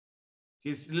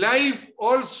 His life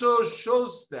also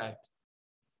shows that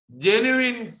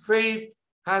genuine faith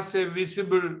has a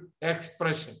visible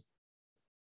expression.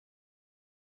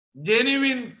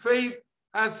 Genuine faith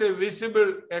has a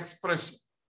visible expression.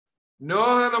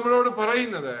 Noah നമ്മളോട്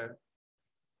പറയുന്നത്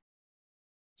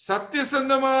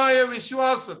സത്യസന്ധമായ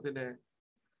വിശ്വാസത്തിന്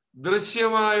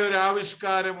ദൃശ്യമായ ഒരു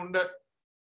ആവിഷ്കാരമുണ്ട്.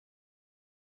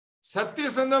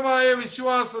 സത്യസന്ധമായ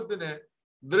വിശ്വാസത്തിന്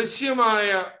ദൃശ്യമായ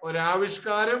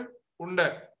ഒരാവിഷ്കാരം ഉണ്ട്.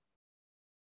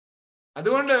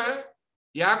 അതുകൊണ്ട്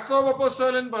യാക്കോബ്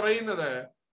അപ്പോസ്തലൻ പറയുന്നത്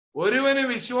ഒരുവന്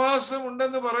വിശ്വാസം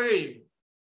ഉണ്ടെന്ന് പറയുകയും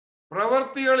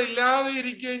പ്രവർത്തികൾ ഇല്ലാതെ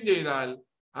ഇരിക്കുകയും ചെയ്താൽ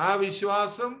ആ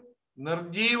വിശ്വാസം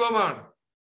നിർജീവമാണ്.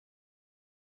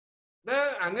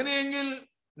 അങ്ങനെയെങ്കിൽ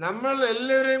നമ്മൾ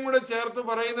എല്ലാവരെയും കൂടെ ചേർത്ത്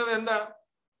പറയുന്നത് എന്താ?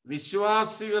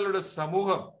 വിശ്വാസികളുടെ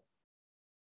സമൂഹം.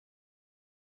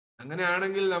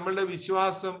 അങ്ങനെയാണെങ്കിൽ നമ്മളുടെ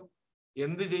വിശ്വാസം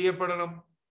എന്ത് ചെയ്യപ്പെടണം?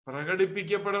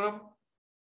 പ്രകടിപ്പിക്കപ്പെടണം.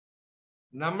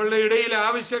 നമ്മളുടെ ഇടയിൽ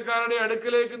ആവശ്യക്കാരുടെ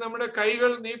അടുക്കലേക്ക് നമ്മുടെ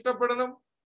കൈകൾ നീട്ടപ്പെടണം.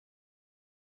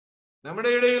 നമ്മുടെ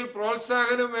ഇടയിൽ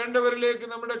പ്രോത്സാഹനം വേണ്ടവരിലേക്ക്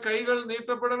നമ്മുടെ കൈകൾ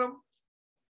നീട്ടപ്പെടണം.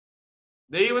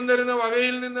 ദൈവം തരുന്ന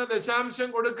വകയിൽ നിന്ന് ദശാംശം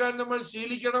കൊടുക്കാൻ നമ്മൾ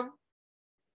ശീലിക്കണം.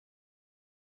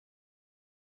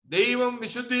 ദൈവം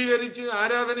വിശുദ്ധീകരിച്ച്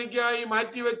ആരാധനയ്ക്കായി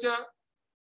മാറ്റിവെച്ച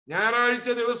ഞായറാഴ്ച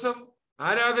ദിവസം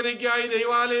ആരാധനയ്ക്കായി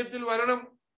ദൈവാലയത്തിൽ വരണം.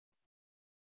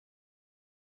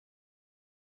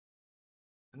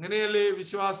 അങ്ങനെയല്ലേ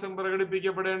വിശ്വാസം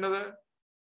പ്രകടിപ്പിക്കപ്പെടേണ്ടത്?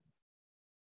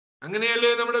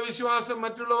 അങ്ങനെയല്ലേ നമ്മുടെ വിശ്വാസം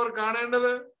മറ്റുള്ളവർ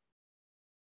കാണേണ്ടത്?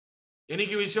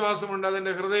 എനിക്ക് വിശ്വാസമുണ്ട്,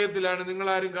 അതെന്റെ ഹൃദയത്തിലാണ്,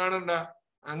 നിങ്ങളാരും കാണണ്ട,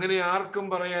 അങ്ങനെ ആർക്കും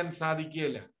പറയാൻ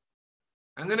സാധിക്കുകയില്ല.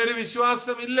 അങ്ങനെ ഒരു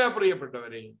വിശ്വാസം ഇല്ല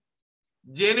പ്രിയപ്പെട്ടവരെ.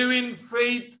 Genuine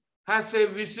faith has A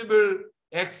visible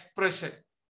expression.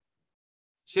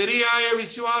 ശരിയായ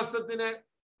വിശ്വാസത്തിന്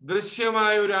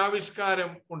ദൃശ്യമായ ഒരു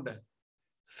ആവിഷ്കാരം ഉണ്ട്.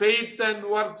 Faith and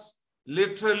works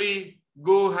literally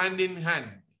go hand in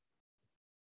hand.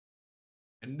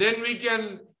 And then we can,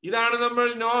 ഇതാണ് നമ്മൾ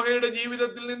നോഹയുടെ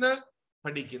ജീവിതത്തിൽ നിന്ന്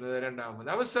പഠിക്കുന്നത്. രണ്ടാമത്,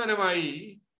 അവസാനമായി,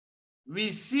 we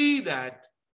see that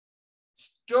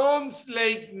storms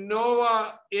like Noah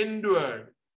endured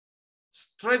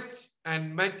stretch and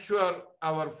mature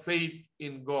our faith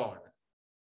in God.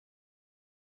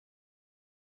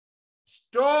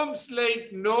 Storms like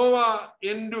Noah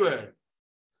endured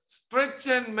stretch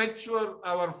and mature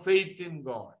our faith in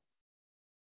God.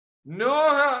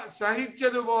 Noah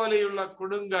സഹിച്ചതുപോലെയുള്ള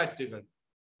കൊടുങ്കാറ്റുകൾ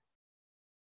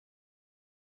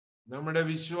നമ്മുടെ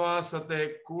വിശ്വാസത്തെ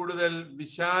കൂടുതൽ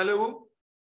വിശാലവും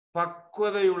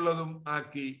പക്വതയുള്ളതും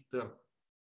ആക്കി തീർക്കും.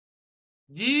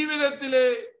 ജീവിതത്തിലെ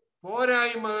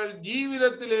പോരായ്മകൾ,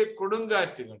 ജീവിതത്തിലെ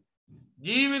കൊടുങ്കാറ്റുകൾ,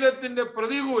 ജീവിതത്തിന്റെ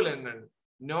പ്രതികൂലങ്ങൾ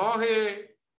നോഹയെ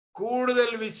കൂടുതൽ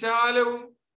വിശാലവും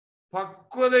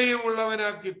പക്വതയും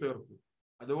ഉള്ളവനാക്കി തീർത്തു.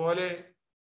 അതുപോലെ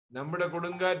നമ്മുടെ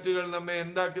കൊടുങ്കാറ്റുകൾ നമ്മെ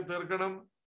എന്താക്കി തീർക്കണം?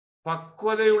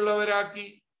 പക്വതയുള്ളവരാക്കി,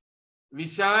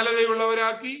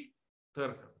 വിശാലതയുള്ളവരാക്കി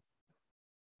തീർക്കണം.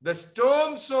 The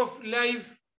storms of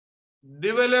life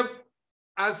develop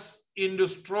us into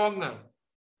stronger,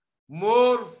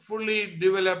 more fully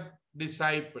developed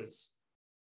disciples.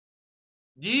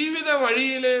 ജീവിത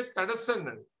വഴിയിലെ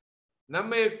തടസ്സങ്ങൾ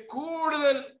നമ്മെ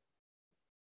കൂടുതൽ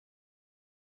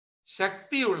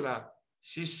ശക്തിയുള്ള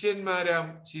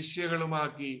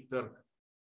ശിഷ്യകളുമാക്കി തീർക്കും.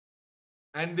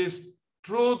 And this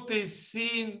truth is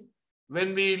seen when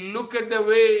we look at the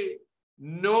way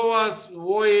Noah's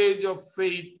voyage of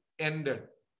faith ended.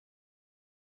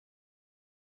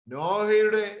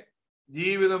 നോഹയുടെ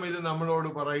ജീവിതം ഇത് നമ്മളോട്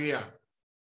പറയുകയാണ്.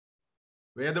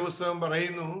 വേദപുസ്തകം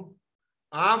പറയുന്നു,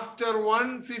 after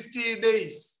 150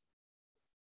 days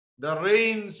the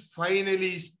rains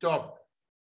finally stopped.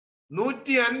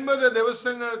 150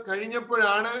 ദിവസങ്ങൾ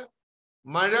കഴിഞ്ഞപ്പോഴാണ്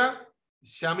മഴ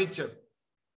ശമിച്ചത്.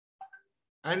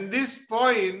 And this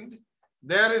point,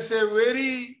 there is a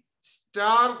very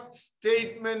stark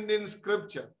statement in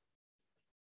scripture.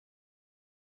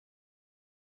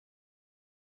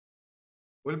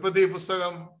 ഉൽപ്പത്തി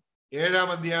പുസ്തകം 7-ാം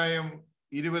അധ്യായം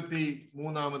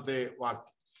 23-ാമത്തെ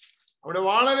വാക്യം. അവിടെ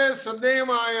വളരെ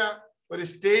ശ്രദ്ധേയമായ ഒരു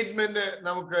സ്റ്റേറ്റ്മെന്റ്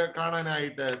നമുക്ക്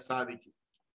കാണാനായിട്ട് സാധിക്കും.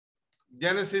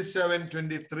 ജനസിസ്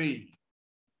 7:23.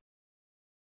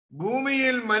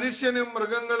 ഭൂമിയിൽ മനുഷ്യനും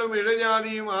മൃഗങ്ങളും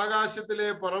ഇഴജാതിയും ആകാശത്തിലെ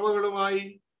പറവകളുമായി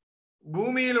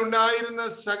ഭൂമിയിൽ ഉണ്ടായിരുന്ന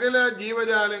സകല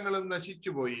ജീവജാലങ്ങളും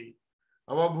നശിച്ചുപോയി.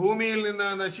 അവ ഭൂമിയിൽ നിന്ന്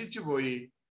നശിച്ചുപോയി.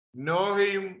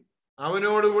 നോഹയും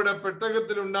അവനോടുകൂടെ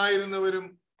പെട്ടകത്തിൽ ഉണ്ടായിരുന്നവരും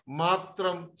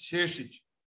മാത്രം ശേഷിച്ചു.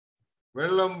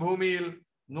 വെള്ളം ഭൂമിയിൽ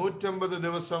 150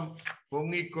 ദിവസം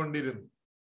പൊങ്ങിക്കൊണ്ടിരുന്നു.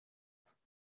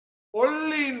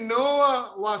 Only Noah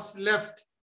was left.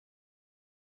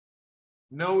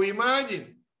 Now imagine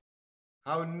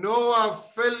how Noah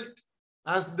felt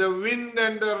as the wind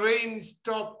and the rain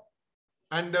stopped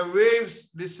and the waves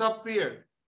disappeared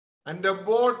and the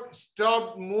boat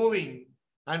stopped moving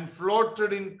and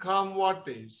floated in calm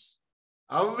waters.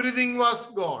 Everything was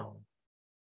gone.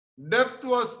 Death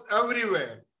was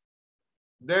everywhere.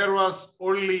 There was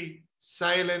only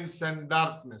silence and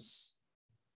darkness.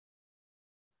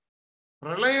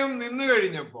 പ്രളയം നിന്നു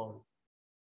കഴിഞ്ഞപ്പോൾ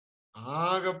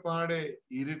ആകപ്പാടെ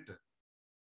ഇരുട്ട്.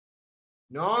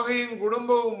 നോഹയും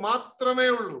കുടുംബവും മാത്രമേ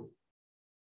ഉള്ളൂ.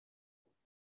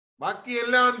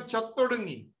 ബാക്കിയെല്ലാം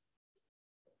ചത്തൊടുങ്ങി.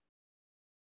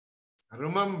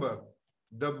 Remember,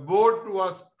 the boat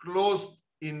was closed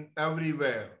in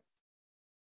everywhere.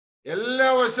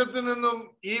 എല്ലാ വശത്തു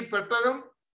നിന്നും ഈ പെട്ടകം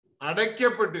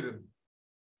അടയ്ക്കപ്പെട്ടിരുന്നു.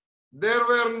 There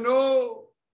were no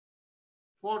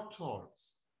portholes.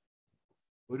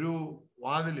 ഒരു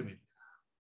വാതിലുമില്ല.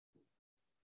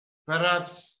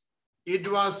 Perhaps it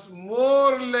was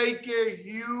more like a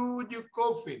huge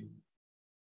coffin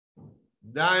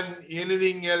than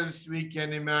anything else we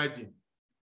can imagine.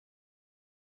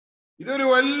 ഇതൊരു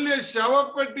വലിയ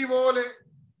ശവപ്പെട്ടി പോലെ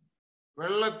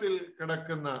വെള്ളത്തിൽ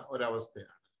കിടക്കുന്ന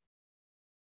ഒരവസ്ഥയാണ്.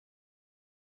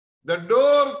 The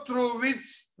door through which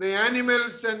the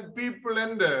animals and people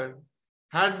entered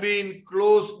had been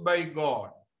closed by God.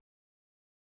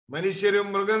 മനുഷ്യരും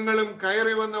മൃഗങ്ങളും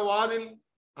കയറി വന്ന വാതിൽ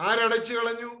ആരടച്ചു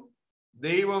കളഞ്ഞു?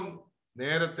 ദൈവം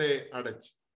നേരത്തെ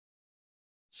അടച്ചു.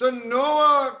 So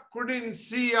Noah couldn't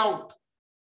see out.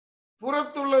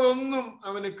 പുറത്തുള്ളതൊന്നും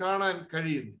അവന് കാണാൻ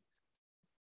കഴിയുന്നു.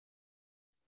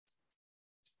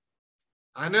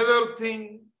 Another thing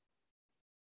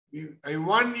I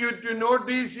want you to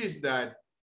notice is that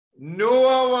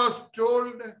Noah was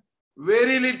told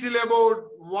very little about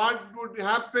what would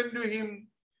happen to him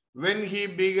when he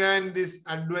began this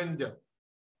adventure.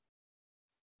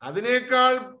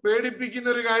 അതിനേക്കാൾ പേടിപ്പിക്കുന്ന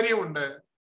ഒരു കാര്യമുണ്ട്.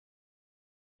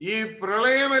 ഈ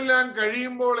പ്രളയമെല്ലാം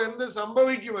കഴിയുമ്പോൾ എന്ത്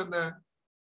സംഭവിക്കുമെന്ന്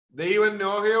ദൈവം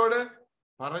നോഹയോട്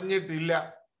പറഞ്ഞിട്ടില്ല.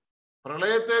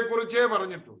 പ്രളയത്തെക്കുറിച്ചേ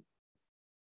പറഞ്ഞിട്ടുള്ളൂ.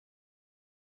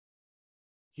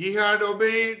 He had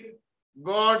obeyed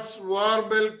God's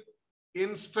verbal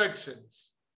instructions,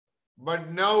 but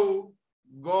now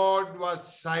God was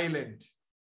silent.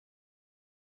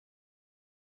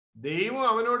 ദൈവം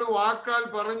അവനോട് വാക്കാൽ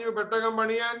പറഞ്ഞു പെട്ടകം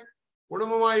പണിയാൻ,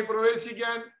 കുടുംബമായി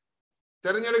പ്രവേശിക്കാൻ,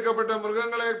 തെരഞ്ഞെടുക്കപ്പെട്ട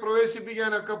മൃഗങ്ങളെ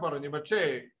പ്രവേശിപ്പിക്കാനൊക്കെ പറഞ്ഞു. പക്ഷേ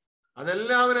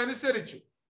അതെല്ലാം അവൻ അനുസരിച്ചു.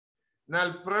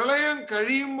 എന്നാൽ പ്രളയം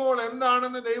കഴിയുമ്പോൾ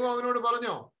എന്താണെന്ന് ദൈവം അവനോട്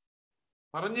പറഞ്ഞോ?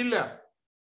 പറഞ്ഞില്ല.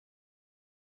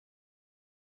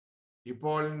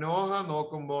 ഇപ്പോൾ നോഹ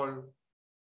നോക്കുമ്പോൾ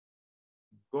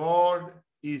God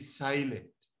is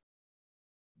silent.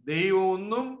 ദൈവം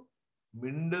ഒന്നും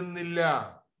മിണ്ടുന്നില്ല.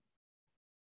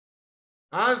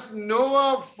 As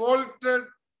Noah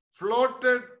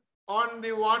floated on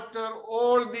the water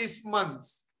all these months,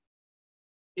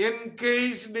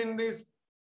 encased in this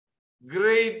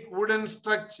great wooden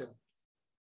structure,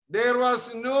 there was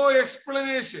no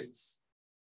explanations,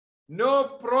 no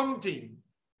prompting,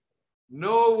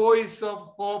 no voice of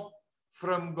hope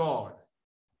from God.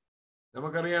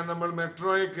 നമുക്കറിയാം, നമ്മൾ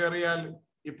മെട്രോയിൽ കയറിയാൽ,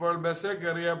 ഇപ്പോൾ ബസ്സിൽ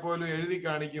കയറിയാൽ പോലും എഴുതി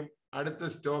കാണിക്കും അടുത്ത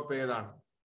സ്റ്റോപ്പ് ഏതാണ്.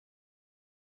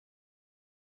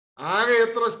 ആകെ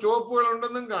എത്ര സ്റ്റോപ്പുകൾ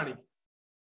ഉണ്ടെന്നും കാണിക്കും.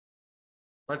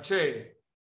 പക്ഷേ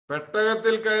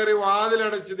പെട്ടകത്തിൽ കയറി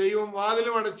വാതിലടച്ചു, ദൈവം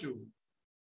വാതിലും അടച്ചു.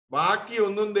 ബാക്കി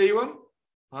ഒന്നും ദൈവം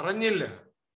പറഞ്ഞില്ല.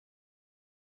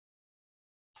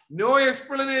 No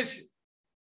explanation.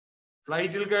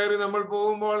 ഫ്ലൈറ്റിൽ കയറി നമ്മൾ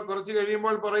പോകുമ്പോൾ കുറച്ച്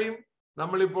കഴിയുമ്പോൾ പറയും,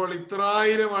 നമ്മളിപ്പോൾ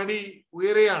ഇത്രായിരം അടി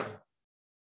ഉയരെയാണ്.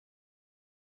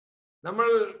 നമ്മൾ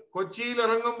കൊച്ചിയിൽ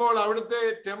ഇറങ്ങുമ്പോൾ അവിടുത്തെ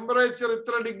ടെമ്പറേച്ചർ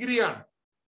ഇത്ര ഡിഗ്രിയാണ്.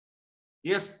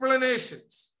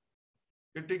 എക്സ്പ്ലനേഷൻസ്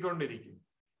കിട്ടിക്കൊണ്ടിരിക്കും.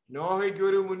 നോഹയ്ക്ക്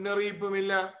ഒരു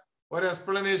മുന്നറിയിപ്പുമില്ല, ഒരു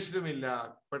എക്സ്പ്ലനേഷനും ഇല്ല.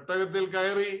 പെട്ടകത്തിൽ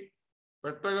കയറി,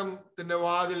 പെട്ടകത്തിന്റെ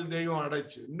വാതിൽ ദൈവം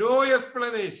അടച്ചു. നോ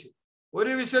എക്സ്പ്ലനേഷൻ, ഒരു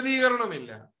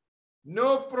വിശദീകരണമില്ല. No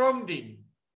prompting,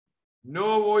 no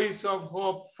voice of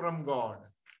hope from God.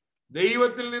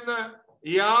 ദൈവത്തിൽ നിന്ന്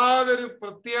യാതൊരു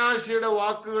പ്രത്യാശയുടെ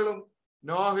വാക്കുകളും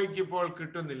നോഹയ്ക്ക് ഇപ്പോൾ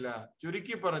കിട്ടുന്നില്ല.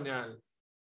 ചുരുക്കി പറഞ്ഞാൽ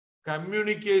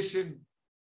കമ്മ്യൂണിക്കേഷൻ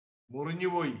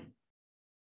മുറിഞ്ഞുപോയി.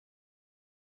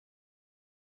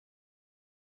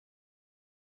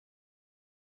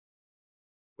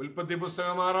 ഉൽപ്പത്തി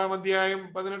പുസ്തകം 6-ാം അധ്യായം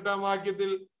 18-ാം വാക്യത്തിൽ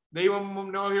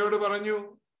ദൈവം നോഹയോട് പറഞ്ഞു,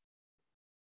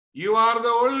 "You are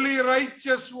the only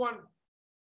righteous one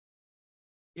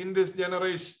in this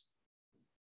generation.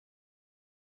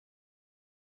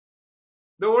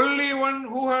 The only one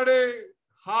who had a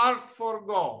heart for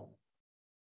God.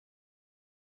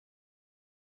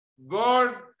 God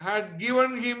had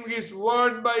given him his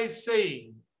word by saying,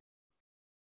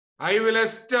 I will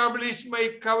establish my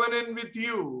covenant with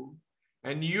you,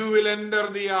 and you will enter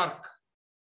the ark.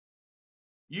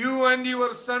 You and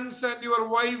your sons and your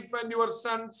wife and your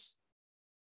sons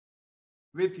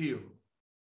with you."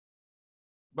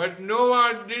 But Noah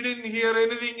didn't hear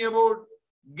anything about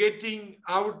getting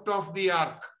out of the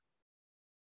ark.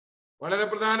 വളരെ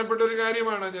പ്രധാനപ്പെട്ട ഒരു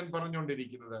കാര്യമാണ് ഞാൻ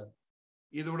പറഞ്ഞുകൊണ്ടിരിക്കുന്നത്.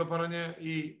 ഇതുകൂടെ പറഞ്ഞ്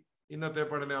ഈ ഇന്നത്തെ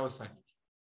പഠനം അവസാനിക്കും.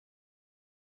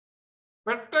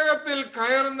 പെട്ടകത്തിൽ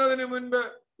കയറുന്നതിന് മുൻപ്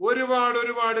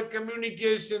ഒരുപാട്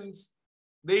കമ്മ്യൂണിക്കേഷൻസ്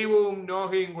ദൈവവും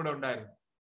നോഹയും കൂടെ ഉണ്ടായിരുന്നു.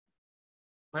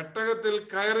 പെട്ടകത്തിൽ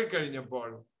കയറി കഴിഞ്ഞപ്പോൾ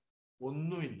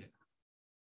ഒന്നുമില്ല.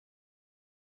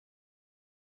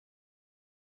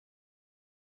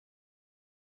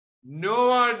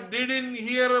 Noah didn't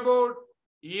hear about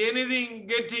anything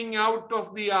getting out of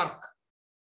the ark.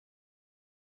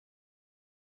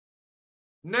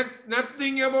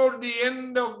 Nothing about the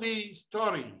end of the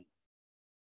story.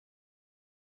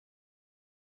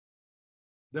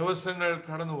 ദിവസങ്ങൾ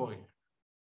കടന്നുപോയി.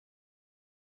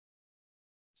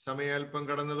 സമയാൽപ്പം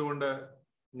കടന്നതുകൊണ്ട്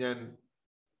ഞാൻ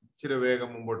ഇച്ചിരി വേഗം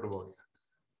മുമ്പോട്ട് പോവുകയാണ്.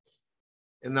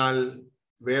 എന്നാൽ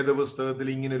വേദപുസ്തകത്തിൽ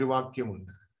ഇങ്ങനൊരു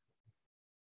വാക്യമുണ്ട്.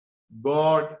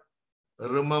 God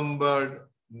remembered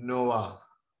Noah.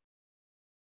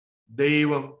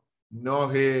 ദൈവം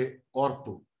നോഹയെ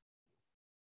ഓർത്തു.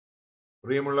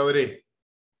 പ്രിയമുള്ളവരെ,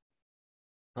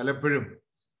 പലപ്പോഴും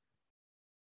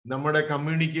നമ്മുടെ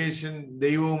കമ്മ്യൂണിക്കേഷൻ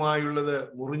ദൈവവുമായുള്ളത്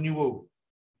മുറിഞ്ഞു പോകും.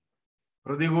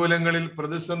 പ്രതികൂലങ്ങളിൽ,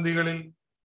 പ്രതിസന്ധികളിൽ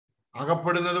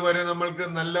അകപ്പെടുന്നത് വരെ നമ്മൾക്ക്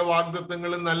നല്ല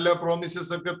വാഗ്ദത്തങ്ങളും നല്ല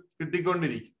പ്രോമിസസ് ഒക്കെ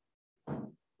കിട്ടിക്കൊണ്ടിരിക്കും.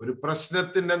 ഒരു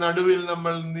പ്രശ്നത്തിന്റെ നടുവിൽ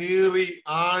നമ്മൾ നീറി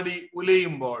ആടി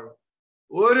ഉലയുമ്പോൾ,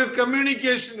 ഒരു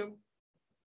കമ്മ്യൂണിക്കേഷനും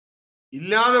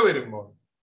ഇല്ലാതെ വരുമ്പോൾ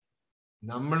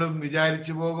നമ്മളും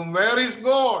വിചാരിച്ചു പോകും, വേർ ഈസ്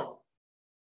ഗോഡ്?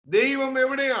 ദൈവം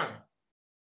എവിടെയാണ്?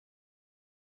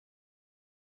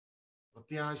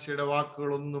 പ്രത്യാശയുടെ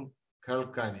വാക്കുകളൊന്നും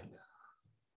കേൾക്കാനില്ല.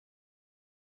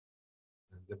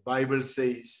 The Bible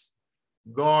says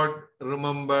God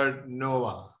remembered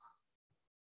Noah.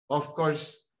 Of course,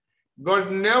 God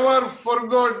never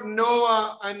forgot Noah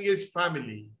and his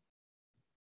family.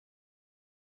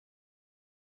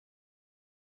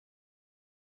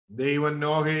 ദൈവം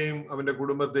നോഹയെയും അവന്റെ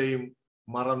കുടുംബത്തെയും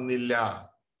മറന്നില്ല.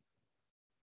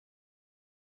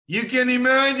 You can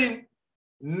imagine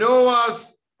Noah's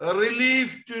relief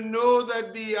to know that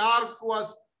the ark was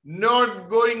not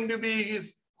going to be his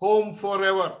home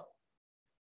forever.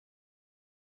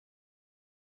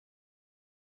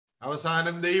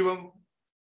 അവസാനം ദൈവം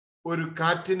ഒരു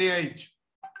കാറ്റിനെ അയച്ചു.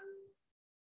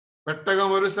 പെട്ടകം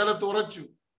ഒരു സ്ഥലത്ത് ഉറച്ചു.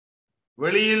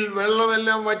 വെളിയിൽ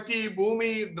വെള്ളമെല്ലാം വറ്റി,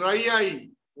 ഭൂമി ഡ്രൈ ആയി,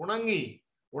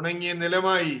 ഉണങ്ങിയ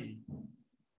നിലമായി.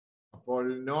 അപ്പോൾ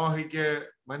നോഹയ്ക്ക്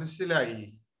മനസ്സിലായി,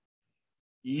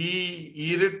 ഈ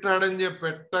ഇരുട്ടടഞ്ഞ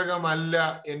പെട്ടകമല്ല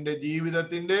എൻ്റെ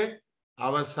ജീവിതത്തിന്റെ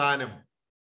അവസാനം.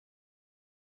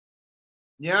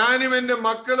 ഞാനും എൻ്റെ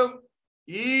മക്കളും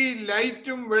ഈ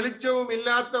ലൈറ്റും വെളിച്ചവും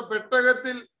ഇല്ലാത്ത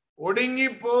പെട്ടകത്തിൽ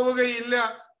ഒടുങ്ങിപ്പോവുകയില്ല.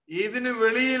 ഇതിന്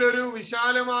വെളിയിൽ ഒരു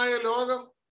വിശാലമായ ലോകം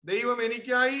ദൈവം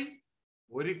എനിക്കായി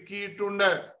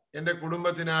ഒരുക്കിയിട്ടുണ്ട്, എൻ്റെ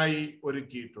കുടുംബത്തിനായി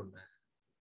ഒരുക്കിയിട്ടുണ്ട്.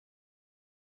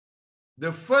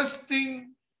 The first thing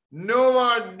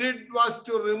Noah did was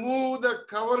to remove the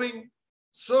covering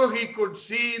so he could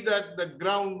see that the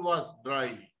ground was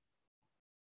dry.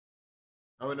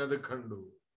 അവനത് കണ്ടു.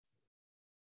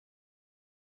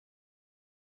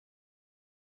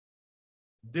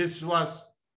 This was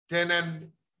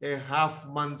 10.5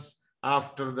 months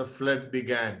after the flood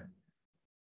began.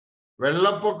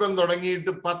 വെള്ളപ്പൊക്കം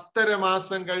തുടങ്ങിയിട്ട് 10.5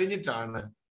 മാസം കഴിഞ്ഞിട്ടാണ്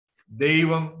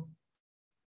ദൈവം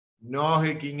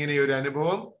നോഹയ്ക്ക് ഇങ്ങനെ ഒരു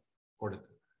അനുഭവം കൊടുത്തത്.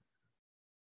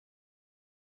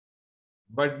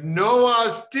 But Noah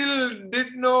still did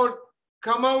not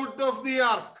come out of the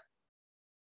ark,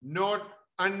 not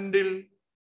until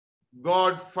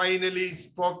God finally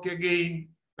spoke again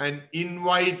and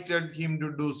invited him to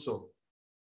do so.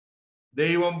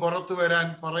 ദൈവം പുറത്തു വരാൻ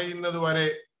പറയുന്നത് വരെ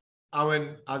അവൻ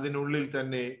അതിനുള്ളിൽ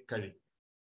തന്നെ കഴിയും.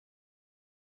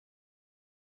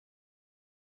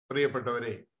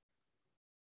 പ്രിയപ്പെട്ടവരെ,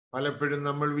 പലപ്പോഴും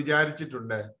നമ്മൾ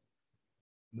വിചാരിച്ചിട്ടുണ്ട്,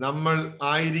 നമ്മൾ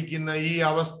ആയിരിക്കുന്ന ഈ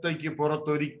അവസ്ഥയ്ക്ക്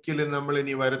പുറത്തൊരിക്കലും നമ്മൾ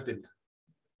ഇനി വരത്തില്ല,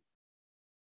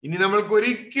 ഇനി നമ്മൾക്ക്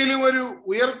ഒരിക്കലും ഒരു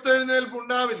ഉയർത്തെഴുന്നേൽപ്പ്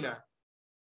ഉണ്ടാവില്ല,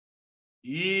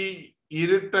 ഈ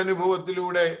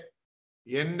ഇരുട്ടനുഭവത്തിലൂടെ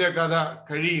എൻ്റെ കഥ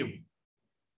കഴിയും.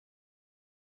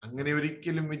 അങ്ങനെ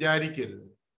ഒരിക്കലും വിചാരിക്കരുത്.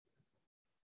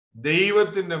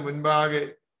 ദൈവത്തിന്റെ മുൻപാകെ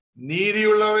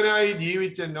നീതിയുള്ളവനായി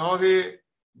ജീവിച്ച നോഹയെ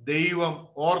ദൈവം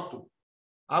ഓർത്തു.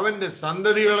 അവന്റെ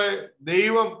സന്തതികളെ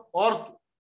ദൈവം ഓർത്തു.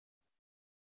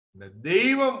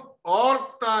 ദൈവം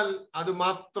ഓർത്താൽ അത്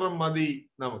മാത്രം മതി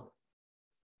നമുക്ക്.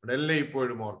 ഇവിടെ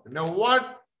ഇപ്പോഴും ഓർത്തു. Now what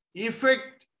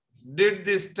effect did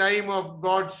this time of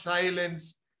God's silence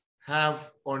have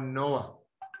on Noah?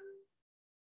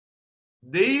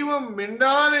 ദൈവം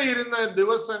മിണ്ടാതെ ഇരുന്ന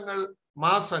ദിവസങ്ങൾ,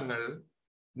 മാസങ്ങൾ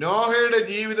നോഹയുടെ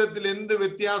ജീവിതത്തിൽ എന്ത്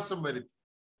വ്യത്യാസം വരുത്തി?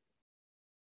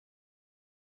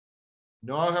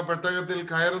 നോഹ പെട്ടകത്തിൽ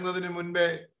കയറുന്നതിന് മുൻപേ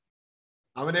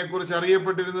അവനെക്കുറിച്ച്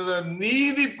അറിയപ്പെട്ടിരുന്നത്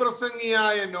നീതി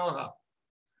പ്രസംഗിയായ നോഹ,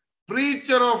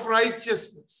 പ്രീച്ചർ ഓഫ്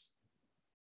റൈച്ചസ്നെസ്.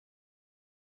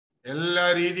 എല്ലാ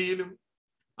രീതിയിലും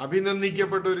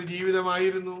അഭിനന്ദിക്കപ്പെട്ട ഒരു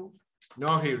ജീവിതമായിരുന്നു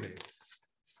നോഹയുടെ.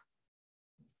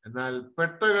 എന്നാൽ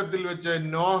പെട്ടകത്തിൽ വെച്ച്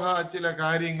നോഹ ചില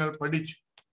കാര്യങ്ങൾ പഠിച്ചു.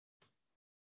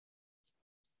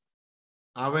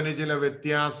 അവന് ചില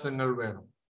വ്യത്യാസങ്ങൾ വേണം.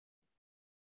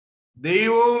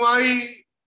 ദൈവവുമായി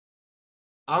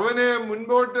അവന്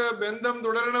മുൻപോട്ട് ബന്ധം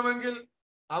തുടരണമെങ്കിൽ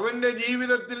അവന്റെ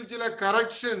ജീവിതത്തിൽ ചില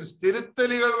കറക്ഷൻസ്,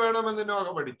 തിരുത്തലുകൾ വേണമെന്ന് നോഹ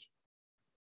പഠിച്ചു.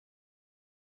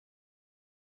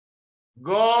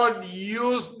 God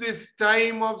used this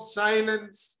time of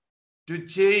silence to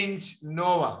change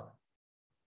Noah,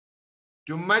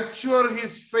 to mature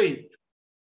his faith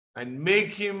and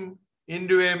make him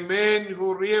into a man who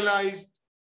realized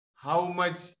how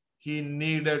much he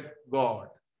needed God.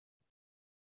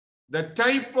 The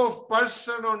type of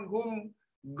person on whom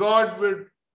God would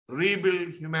rebuild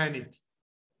humanity.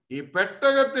 ഈ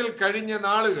പെട്ടകത്തിൽ കഴിഞ്ഞ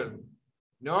നാളുകൾ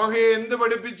നോഹയെ എന്ത്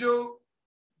പഠിപ്പിച്ചു?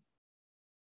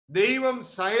 ദൈവം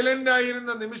silent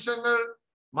ആയിരുന്ന നിമിഷങ്ങൾ,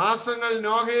 മാസങ്ങൾ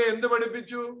നോഹയെ എന്ത്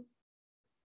പഠിപ്പിച്ചു?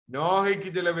 നോഹയ്ക്ക്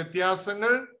ചില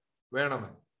വ്യത്യാസങ്ങൾ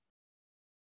വേണമെന്ന്.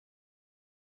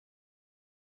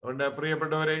 അതുകൊണ്ട്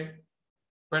പ്രിയപ്പെട്ടവരെ,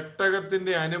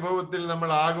 പെട്ടകത്തിന്റെ അനുഭവത്തിൽ നമ്മൾ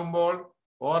ആകുമ്പോൾ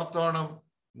ഓർത്തോണം,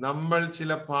 നമ്മൾ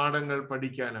ചില പാഠങ്ങൾ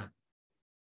പഠിക്കാനാണ്.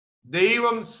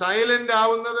 ദൈവം സൈലന്റ്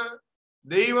ആവുന്നത്,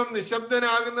 ദൈവം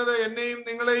നിശബ്ദനാകുന്നത് എന്നെയും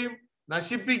നിങ്ങളെയും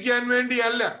നശിപ്പിക്കാൻ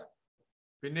വേണ്ടിയല്ല.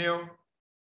 പിന്നെയോ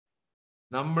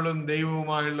നമ്മളും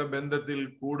ദൈവവുമായുള്ള ബന്ധത്തിൽ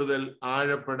കൂടുതൽ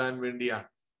ആഴപ്പെടാൻ വേണ്ടിയാണ്.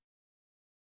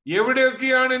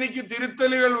 എവിടെയൊക്കെയാണ് എനിക്ക്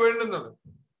തിരുത്തലുകൾ വേണ്ടുന്നത്,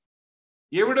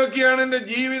 എവിടെയൊക്കെയാണ് എൻ്റെ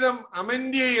ജീവിതം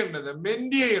മെൻഡ്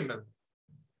ചെയ്യേണ്ടത്,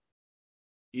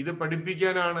 ഇത്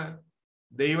പഠിപ്പിക്കാനാണ്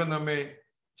ദൈവം നമ്മെ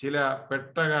ചില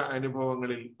പെട്ടക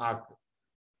അനുഭവങ്ങളിൽ ആക്കും.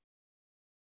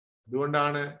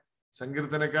 അതുകൊണ്ടാണ്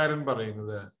സങ്കീർത്തനക്കാരൻ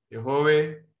പറയുന്നത്, യഹോവേ,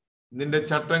 നിന്റെ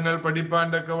ചട്ടങ്ങൾ പഠിപ്പാൻ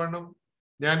തക്കവണ്ണം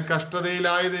ഞാൻ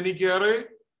കഷ്ടതയിലായത് എനിക്കേറെ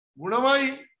ഗുണമായി.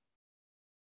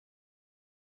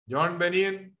 ജോൺ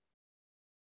ബനിയൻ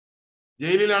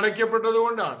ജയിലിൽ അടയ്ക്കപ്പെട്ടത്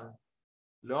കൊണ്ടാണ്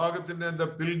ലോകത്തിന്റെ ദ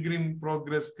പിൽഗ്രിം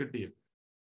പ്രോഗ്രസ് കിട്ടിയത്.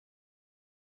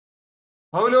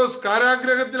 പൗലോസ്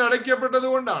കാരാഗ്രഹത്തിൽ അടയ്ക്കപ്പെട്ടത്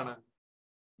കൊണ്ടാണ്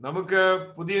നമുക്ക്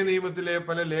പുതിയ നിയമത്തിലെ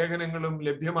പല ലേഖനങ്ങളും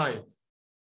ലഭ്യമായത്.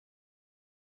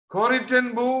 കോറിറ്റൻ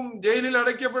ബൂം ജയിലിൽ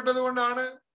അടയ്ക്കപ്പെട്ടത് കൊണ്ടാണ്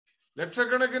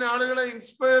ലക്ഷക്കണക്കിന് ആളുകളെ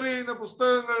ഇൻസ്പയർ ചെയ്യുന്ന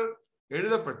പുസ്തകങ്ങൾ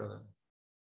എഴുതപ്പെട്ടത്.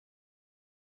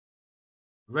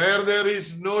 Where there is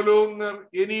no longer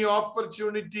any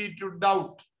opportunity to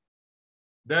doubt,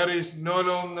 there is no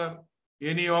longer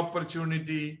any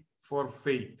opportunity for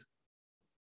faith.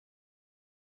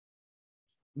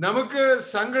 നമുക്ക്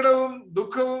സങ്കടവും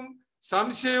ദുഃഖവും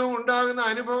സംശയവും ഉണ്ടാകുന്ന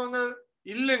അനുഭവങ്ങൾ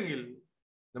ഇല്ലെങ്കിൽ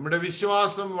നമ്മുടെ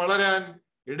വിശ്വാസം വളരാൻ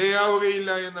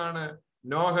ഇടയാവുകയില്ല എന്നാണ്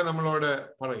നോഹ നമ്മളോട്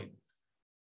പറയുന്നത്.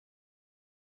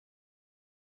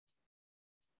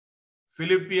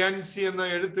 ഫിലിപ്പിയൻസി എന്ന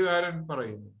എഴുത്തുകാരൻ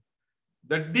പറയുന്നു,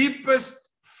 the deepest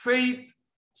faith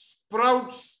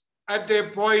sprouts at a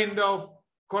point of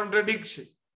contradiction.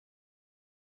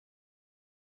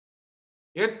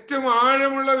 ഏറ്റവും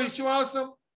ആഴമുള്ള വിശ്വാസം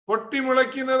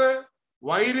പൊട്ടിമുളയ്ക്കുന്നത്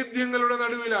വൈരുദ്ധ്യങ്ങളുടെ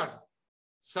നടുവിലാണ്,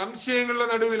 സംശയങ്ങളുടെ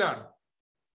നടുവിലാണ്.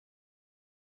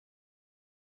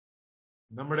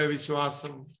 നമ്മുടെ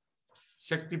വിശ്വാസം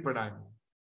ശക്തിപ്പെടാൻ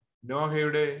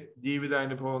നോഹയുടെ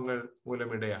ജീവിതാനുഭവങ്ങൾ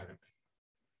മൂലമിടയാകട്ടെ.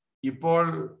 ഇപ്പോൾ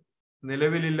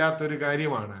നിലവിലില്ലാത്തൊരു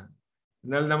കാര്യമാണ്,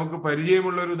 എന്നാൽ നമുക്ക്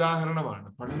പരിചയമുള്ള ഒരു ഉദാഹരണമാണ്.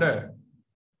 പണ്ട്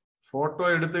ഫോട്ടോ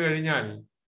എടുത്തു കഴിഞ്ഞാൽ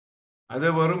അത്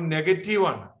വെറും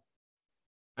നെഗറ്റീവാണ്.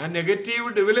 ആ നെഗറ്റീവ്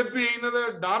ഡെവലപ്പ് ചെയ്യുന്നത്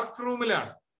ഡാർക്ക്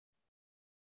റൂമിലാണ്.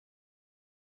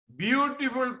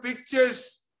 Beautiful pictures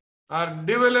R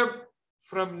developed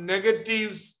from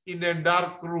negatives in a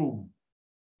dark room.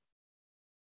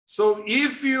 So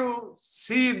if you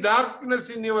see darkness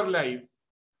in your life,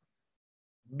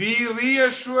 be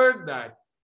reassured that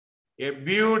a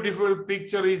beautiful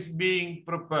picture is being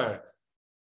prepared.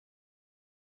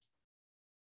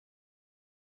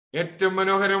 ഏറ്റവും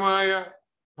മനോഹരമായ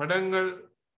പടങ്ങൾ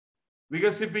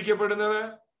വികസിപ്പിക്കപ്പെടുന്നത്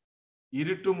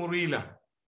ഇരുട്ടുമുറിയിലാണ്.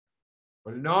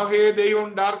 നോഹയെ ദൈവം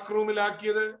ഡാർക്ക്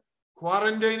റൂമിലാക്കിയത്,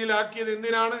 ക്വാറന്റൈനിലാക്കിയത്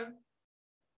എന്തിനാണ്?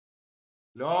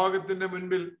 ലോകത്തിന്റെ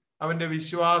മുൻപിൽ അവന്റെ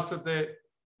വിശ്വാസത്തെ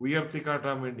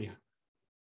ഉയർത്തിക്കാട്ടാൻ വേണ്ടിയാണ്.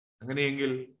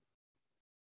 അങ്ങനെയെങ്കിൽ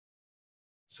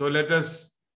so let us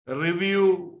review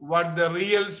what the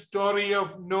real story of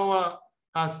Noah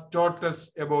has taught us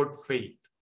about faith.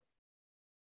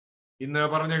 ഇന്ന്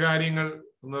പറഞ്ഞ കാര്യങ്ങൾ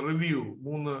ഒന്ന് റിവ്യൂ,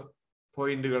 3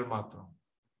 പോയിന്റുകൾ മാത്രം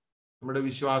നമ്മുടെ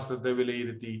വിശ്വാസത്തെ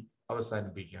വിലയിരുത്തി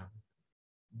അവസാനിപ്പിക്കാം.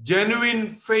 Genuine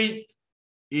faith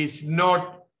is not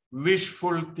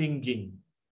wishful thinking.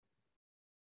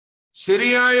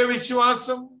 ശരിയായ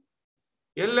വിശ്വാസം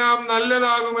എല്ലാം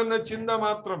നല്ലതാകുമെന്ന ചിന്ത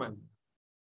മാത്രമല്ല.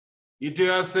 It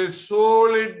has a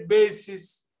solid basis.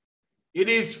 It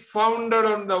is founded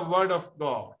on the word of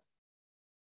God.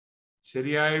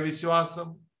 ശരിയായ വിശ്വാസം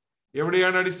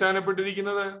എവിടെയാണ്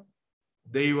അടിസ്ഥാനപ്പെട്ടിരിക്കുന്നത്?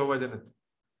 ദൈവവചനത്തിൽ.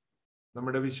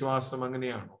 നമ്മുടെ വിശ്വാസം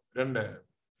അങ്ങനെയാണോ? 2,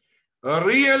 a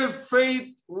real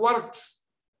faith works.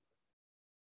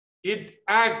 It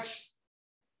acts.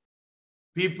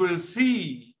 People see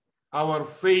our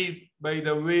faith by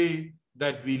the way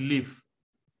that we live.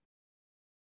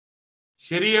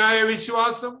 ശരിയായ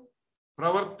വിശ്വാസം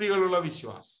പ്രവർത്തികളുള്ള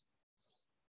വിശ്വാസം.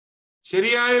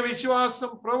 ശരിയായ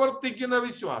വിശ്വാസം പ്രവർത്തിക്കുന്ന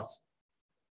വിശ്വാസം.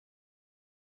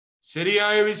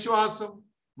 ശരിയായ വിശ്വാസം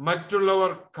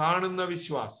മറ്റുള്ളവർ കാണുന്ന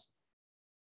വിശ്വാസം.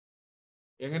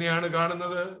 എങ്ങനെയാണ്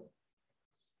കാണുന്നത്?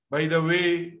 By the way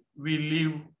we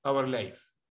live our life.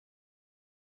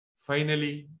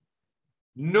 Finally,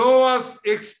 Noah's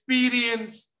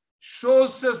experience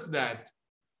shows us that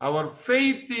our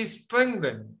faith is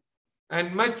strengthened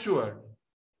and matured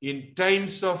in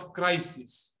times of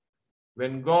crisis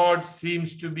when God seems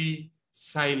to be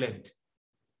silent.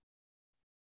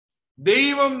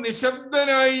 ദൈവം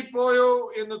നിശബ്ദനായി പോയോ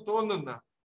എന്ന് തോന്നുന്ന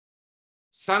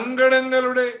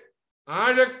സങ്കടങ്ങളുടെ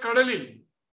ആഴക്കടലിൽ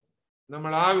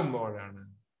നമ്മളാകുമ്പോഴാണ്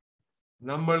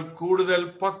നമ്മൾ കൂടുതൽ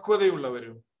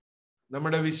പക്വതയുള്ളവരും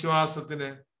നമ്മുടെ വിശ്വാസത്തിന്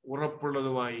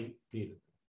ഉറപ്പുള്ളതുമായി തീരും.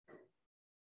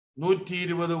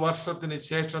 120 വർഷത്തിന്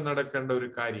ശേഷം നടക്കേണ്ട ഒരു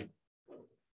കാര്യം.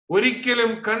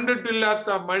 ഒരിക്കലും കണ്ടിട്ടില്ലാത്ത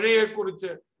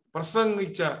മഴയെക്കുറിച്ച്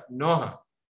പ്രസംഗിച്ച നോഹ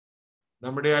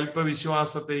നമ്മുടെ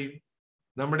അല്പവിശ്വാസത്തെയും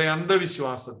നമ്മുടെ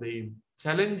അന്ധവിശ്വാസത്തെയും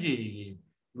ചലഞ്ച് ചെയ്യുകയും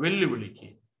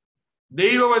വെല്ലുവിളിക്കുകയും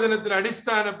ദൈവവചനത്തിൽ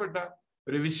അടിസ്ഥാനപ്പെട്ട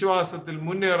ഒരു വിശ്വാസത്തിൽ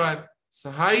മുന്നേറാൻ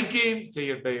സഹായിക്കുകയും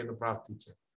ചെയ്യട്ടെ എന്ന്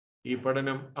പ്രാർത്ഥിച്ച് ഈ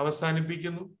പഠനം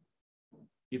അവസാനിപ്പിക്കുന്നു.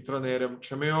 ഇത്ര നേരം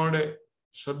ക്ഷമയോടെ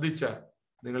ശ്രദ്ധിച്ച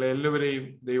നിങ്ങളെ എല്ലാവരെയും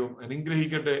ദൈവം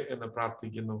അനുഗ്രഹിക്കട്ടെ എന്ന്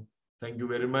പ്രാർത്ഥിക്കുന്നു. Thank you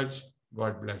very much.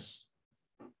 God bless.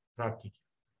 പ്രാർത്ഥിക്കാം.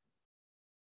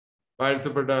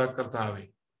 വാഴ്ത്തപ്പെട്ട കർത്താവേ,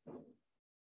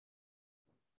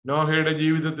 നോഹയുടെ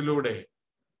ജീവിതത്തിലൂടെ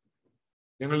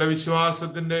ഞങ്ങളുടെ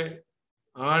വിശ്വാസത്തിന്റെ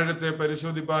ആഴത്തെ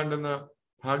പരിശോധിപ്പാണ്ടെന്ന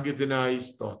ഭാഗ്യത്തിനായി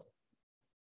സ്തോത്രം.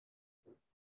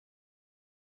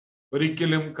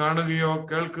 ഒരിക്കലും കാണുകയോ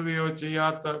കേൾക്കുകയോ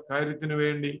ചെയ്യാത്ത കാര്യത്തിനു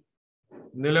വേണ്ടി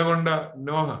നിലകൊണ്ട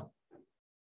നോഹ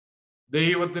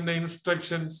ദൈവത്തിന്റെ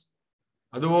ഇൻസ്ട്രക്ഷൻസ്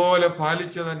അതുപോലെ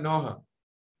പാലിച്ചത് നോഹ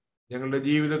ഞങ്ങളുടെ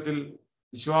ജീവിതത്തിൽ,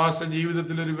 വിശ്വാസ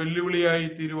ജീവിതത്തിൽ ഒരു വെല്ലുവിളിയായി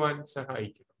തീരുവാൻ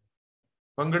സഹായിക്കണം.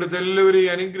 പങ്കെടുത്ത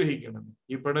എല്ലാവരെയും അനുഗ്രഹിക്കണം.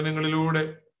 ഈ പഠനങ്ങളിലൂടെ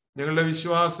ഞങ്ങളുടെ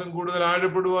വിശ്വാസം കൂടുതൽ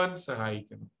ആഴപ്പെടുവാൻ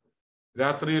സഹായിക്കണം.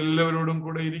 രാത്രി എല്ലാവരോടും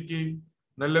കൂടെ ഇരിക്കുകയും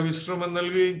നല്ല വിശ്രമം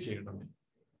നൽകുകയും ചെയ്യണമേ.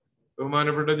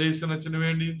 ബഹുമാനപ്പെട്ട ജെയ്സൺ അച്ഛന്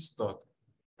വേണ്ടിയും സ്തോത്രം.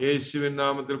 യേശുവിൻ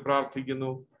നാമത്തിൽ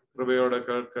പ്രാർത്ഥിക്കുന്നു. കൃപയോടെ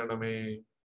കേൾക്കണമേ.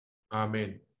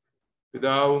 ആമേൻ.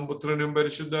 പിതാവും പുത്രനും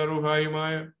പരിശുദ്ധ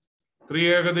റൂഹായുമായ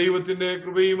ത്രിയേക ദൈവത്തിന്റെ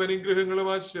കൃപയും അനുഗ്രഹങ്ങളും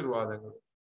ആശീർവാദങ്ങളും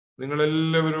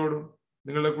നിങ്ങളെല്ലാവരോടും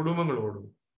നിങ്ങളുടെ കുടുംബങ്ങളോടും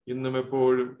ഇന്നും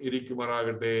എപ്പോഴും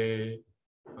ഇരിക്കുമാറാകട്ടെ.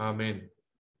 ആമേൻ.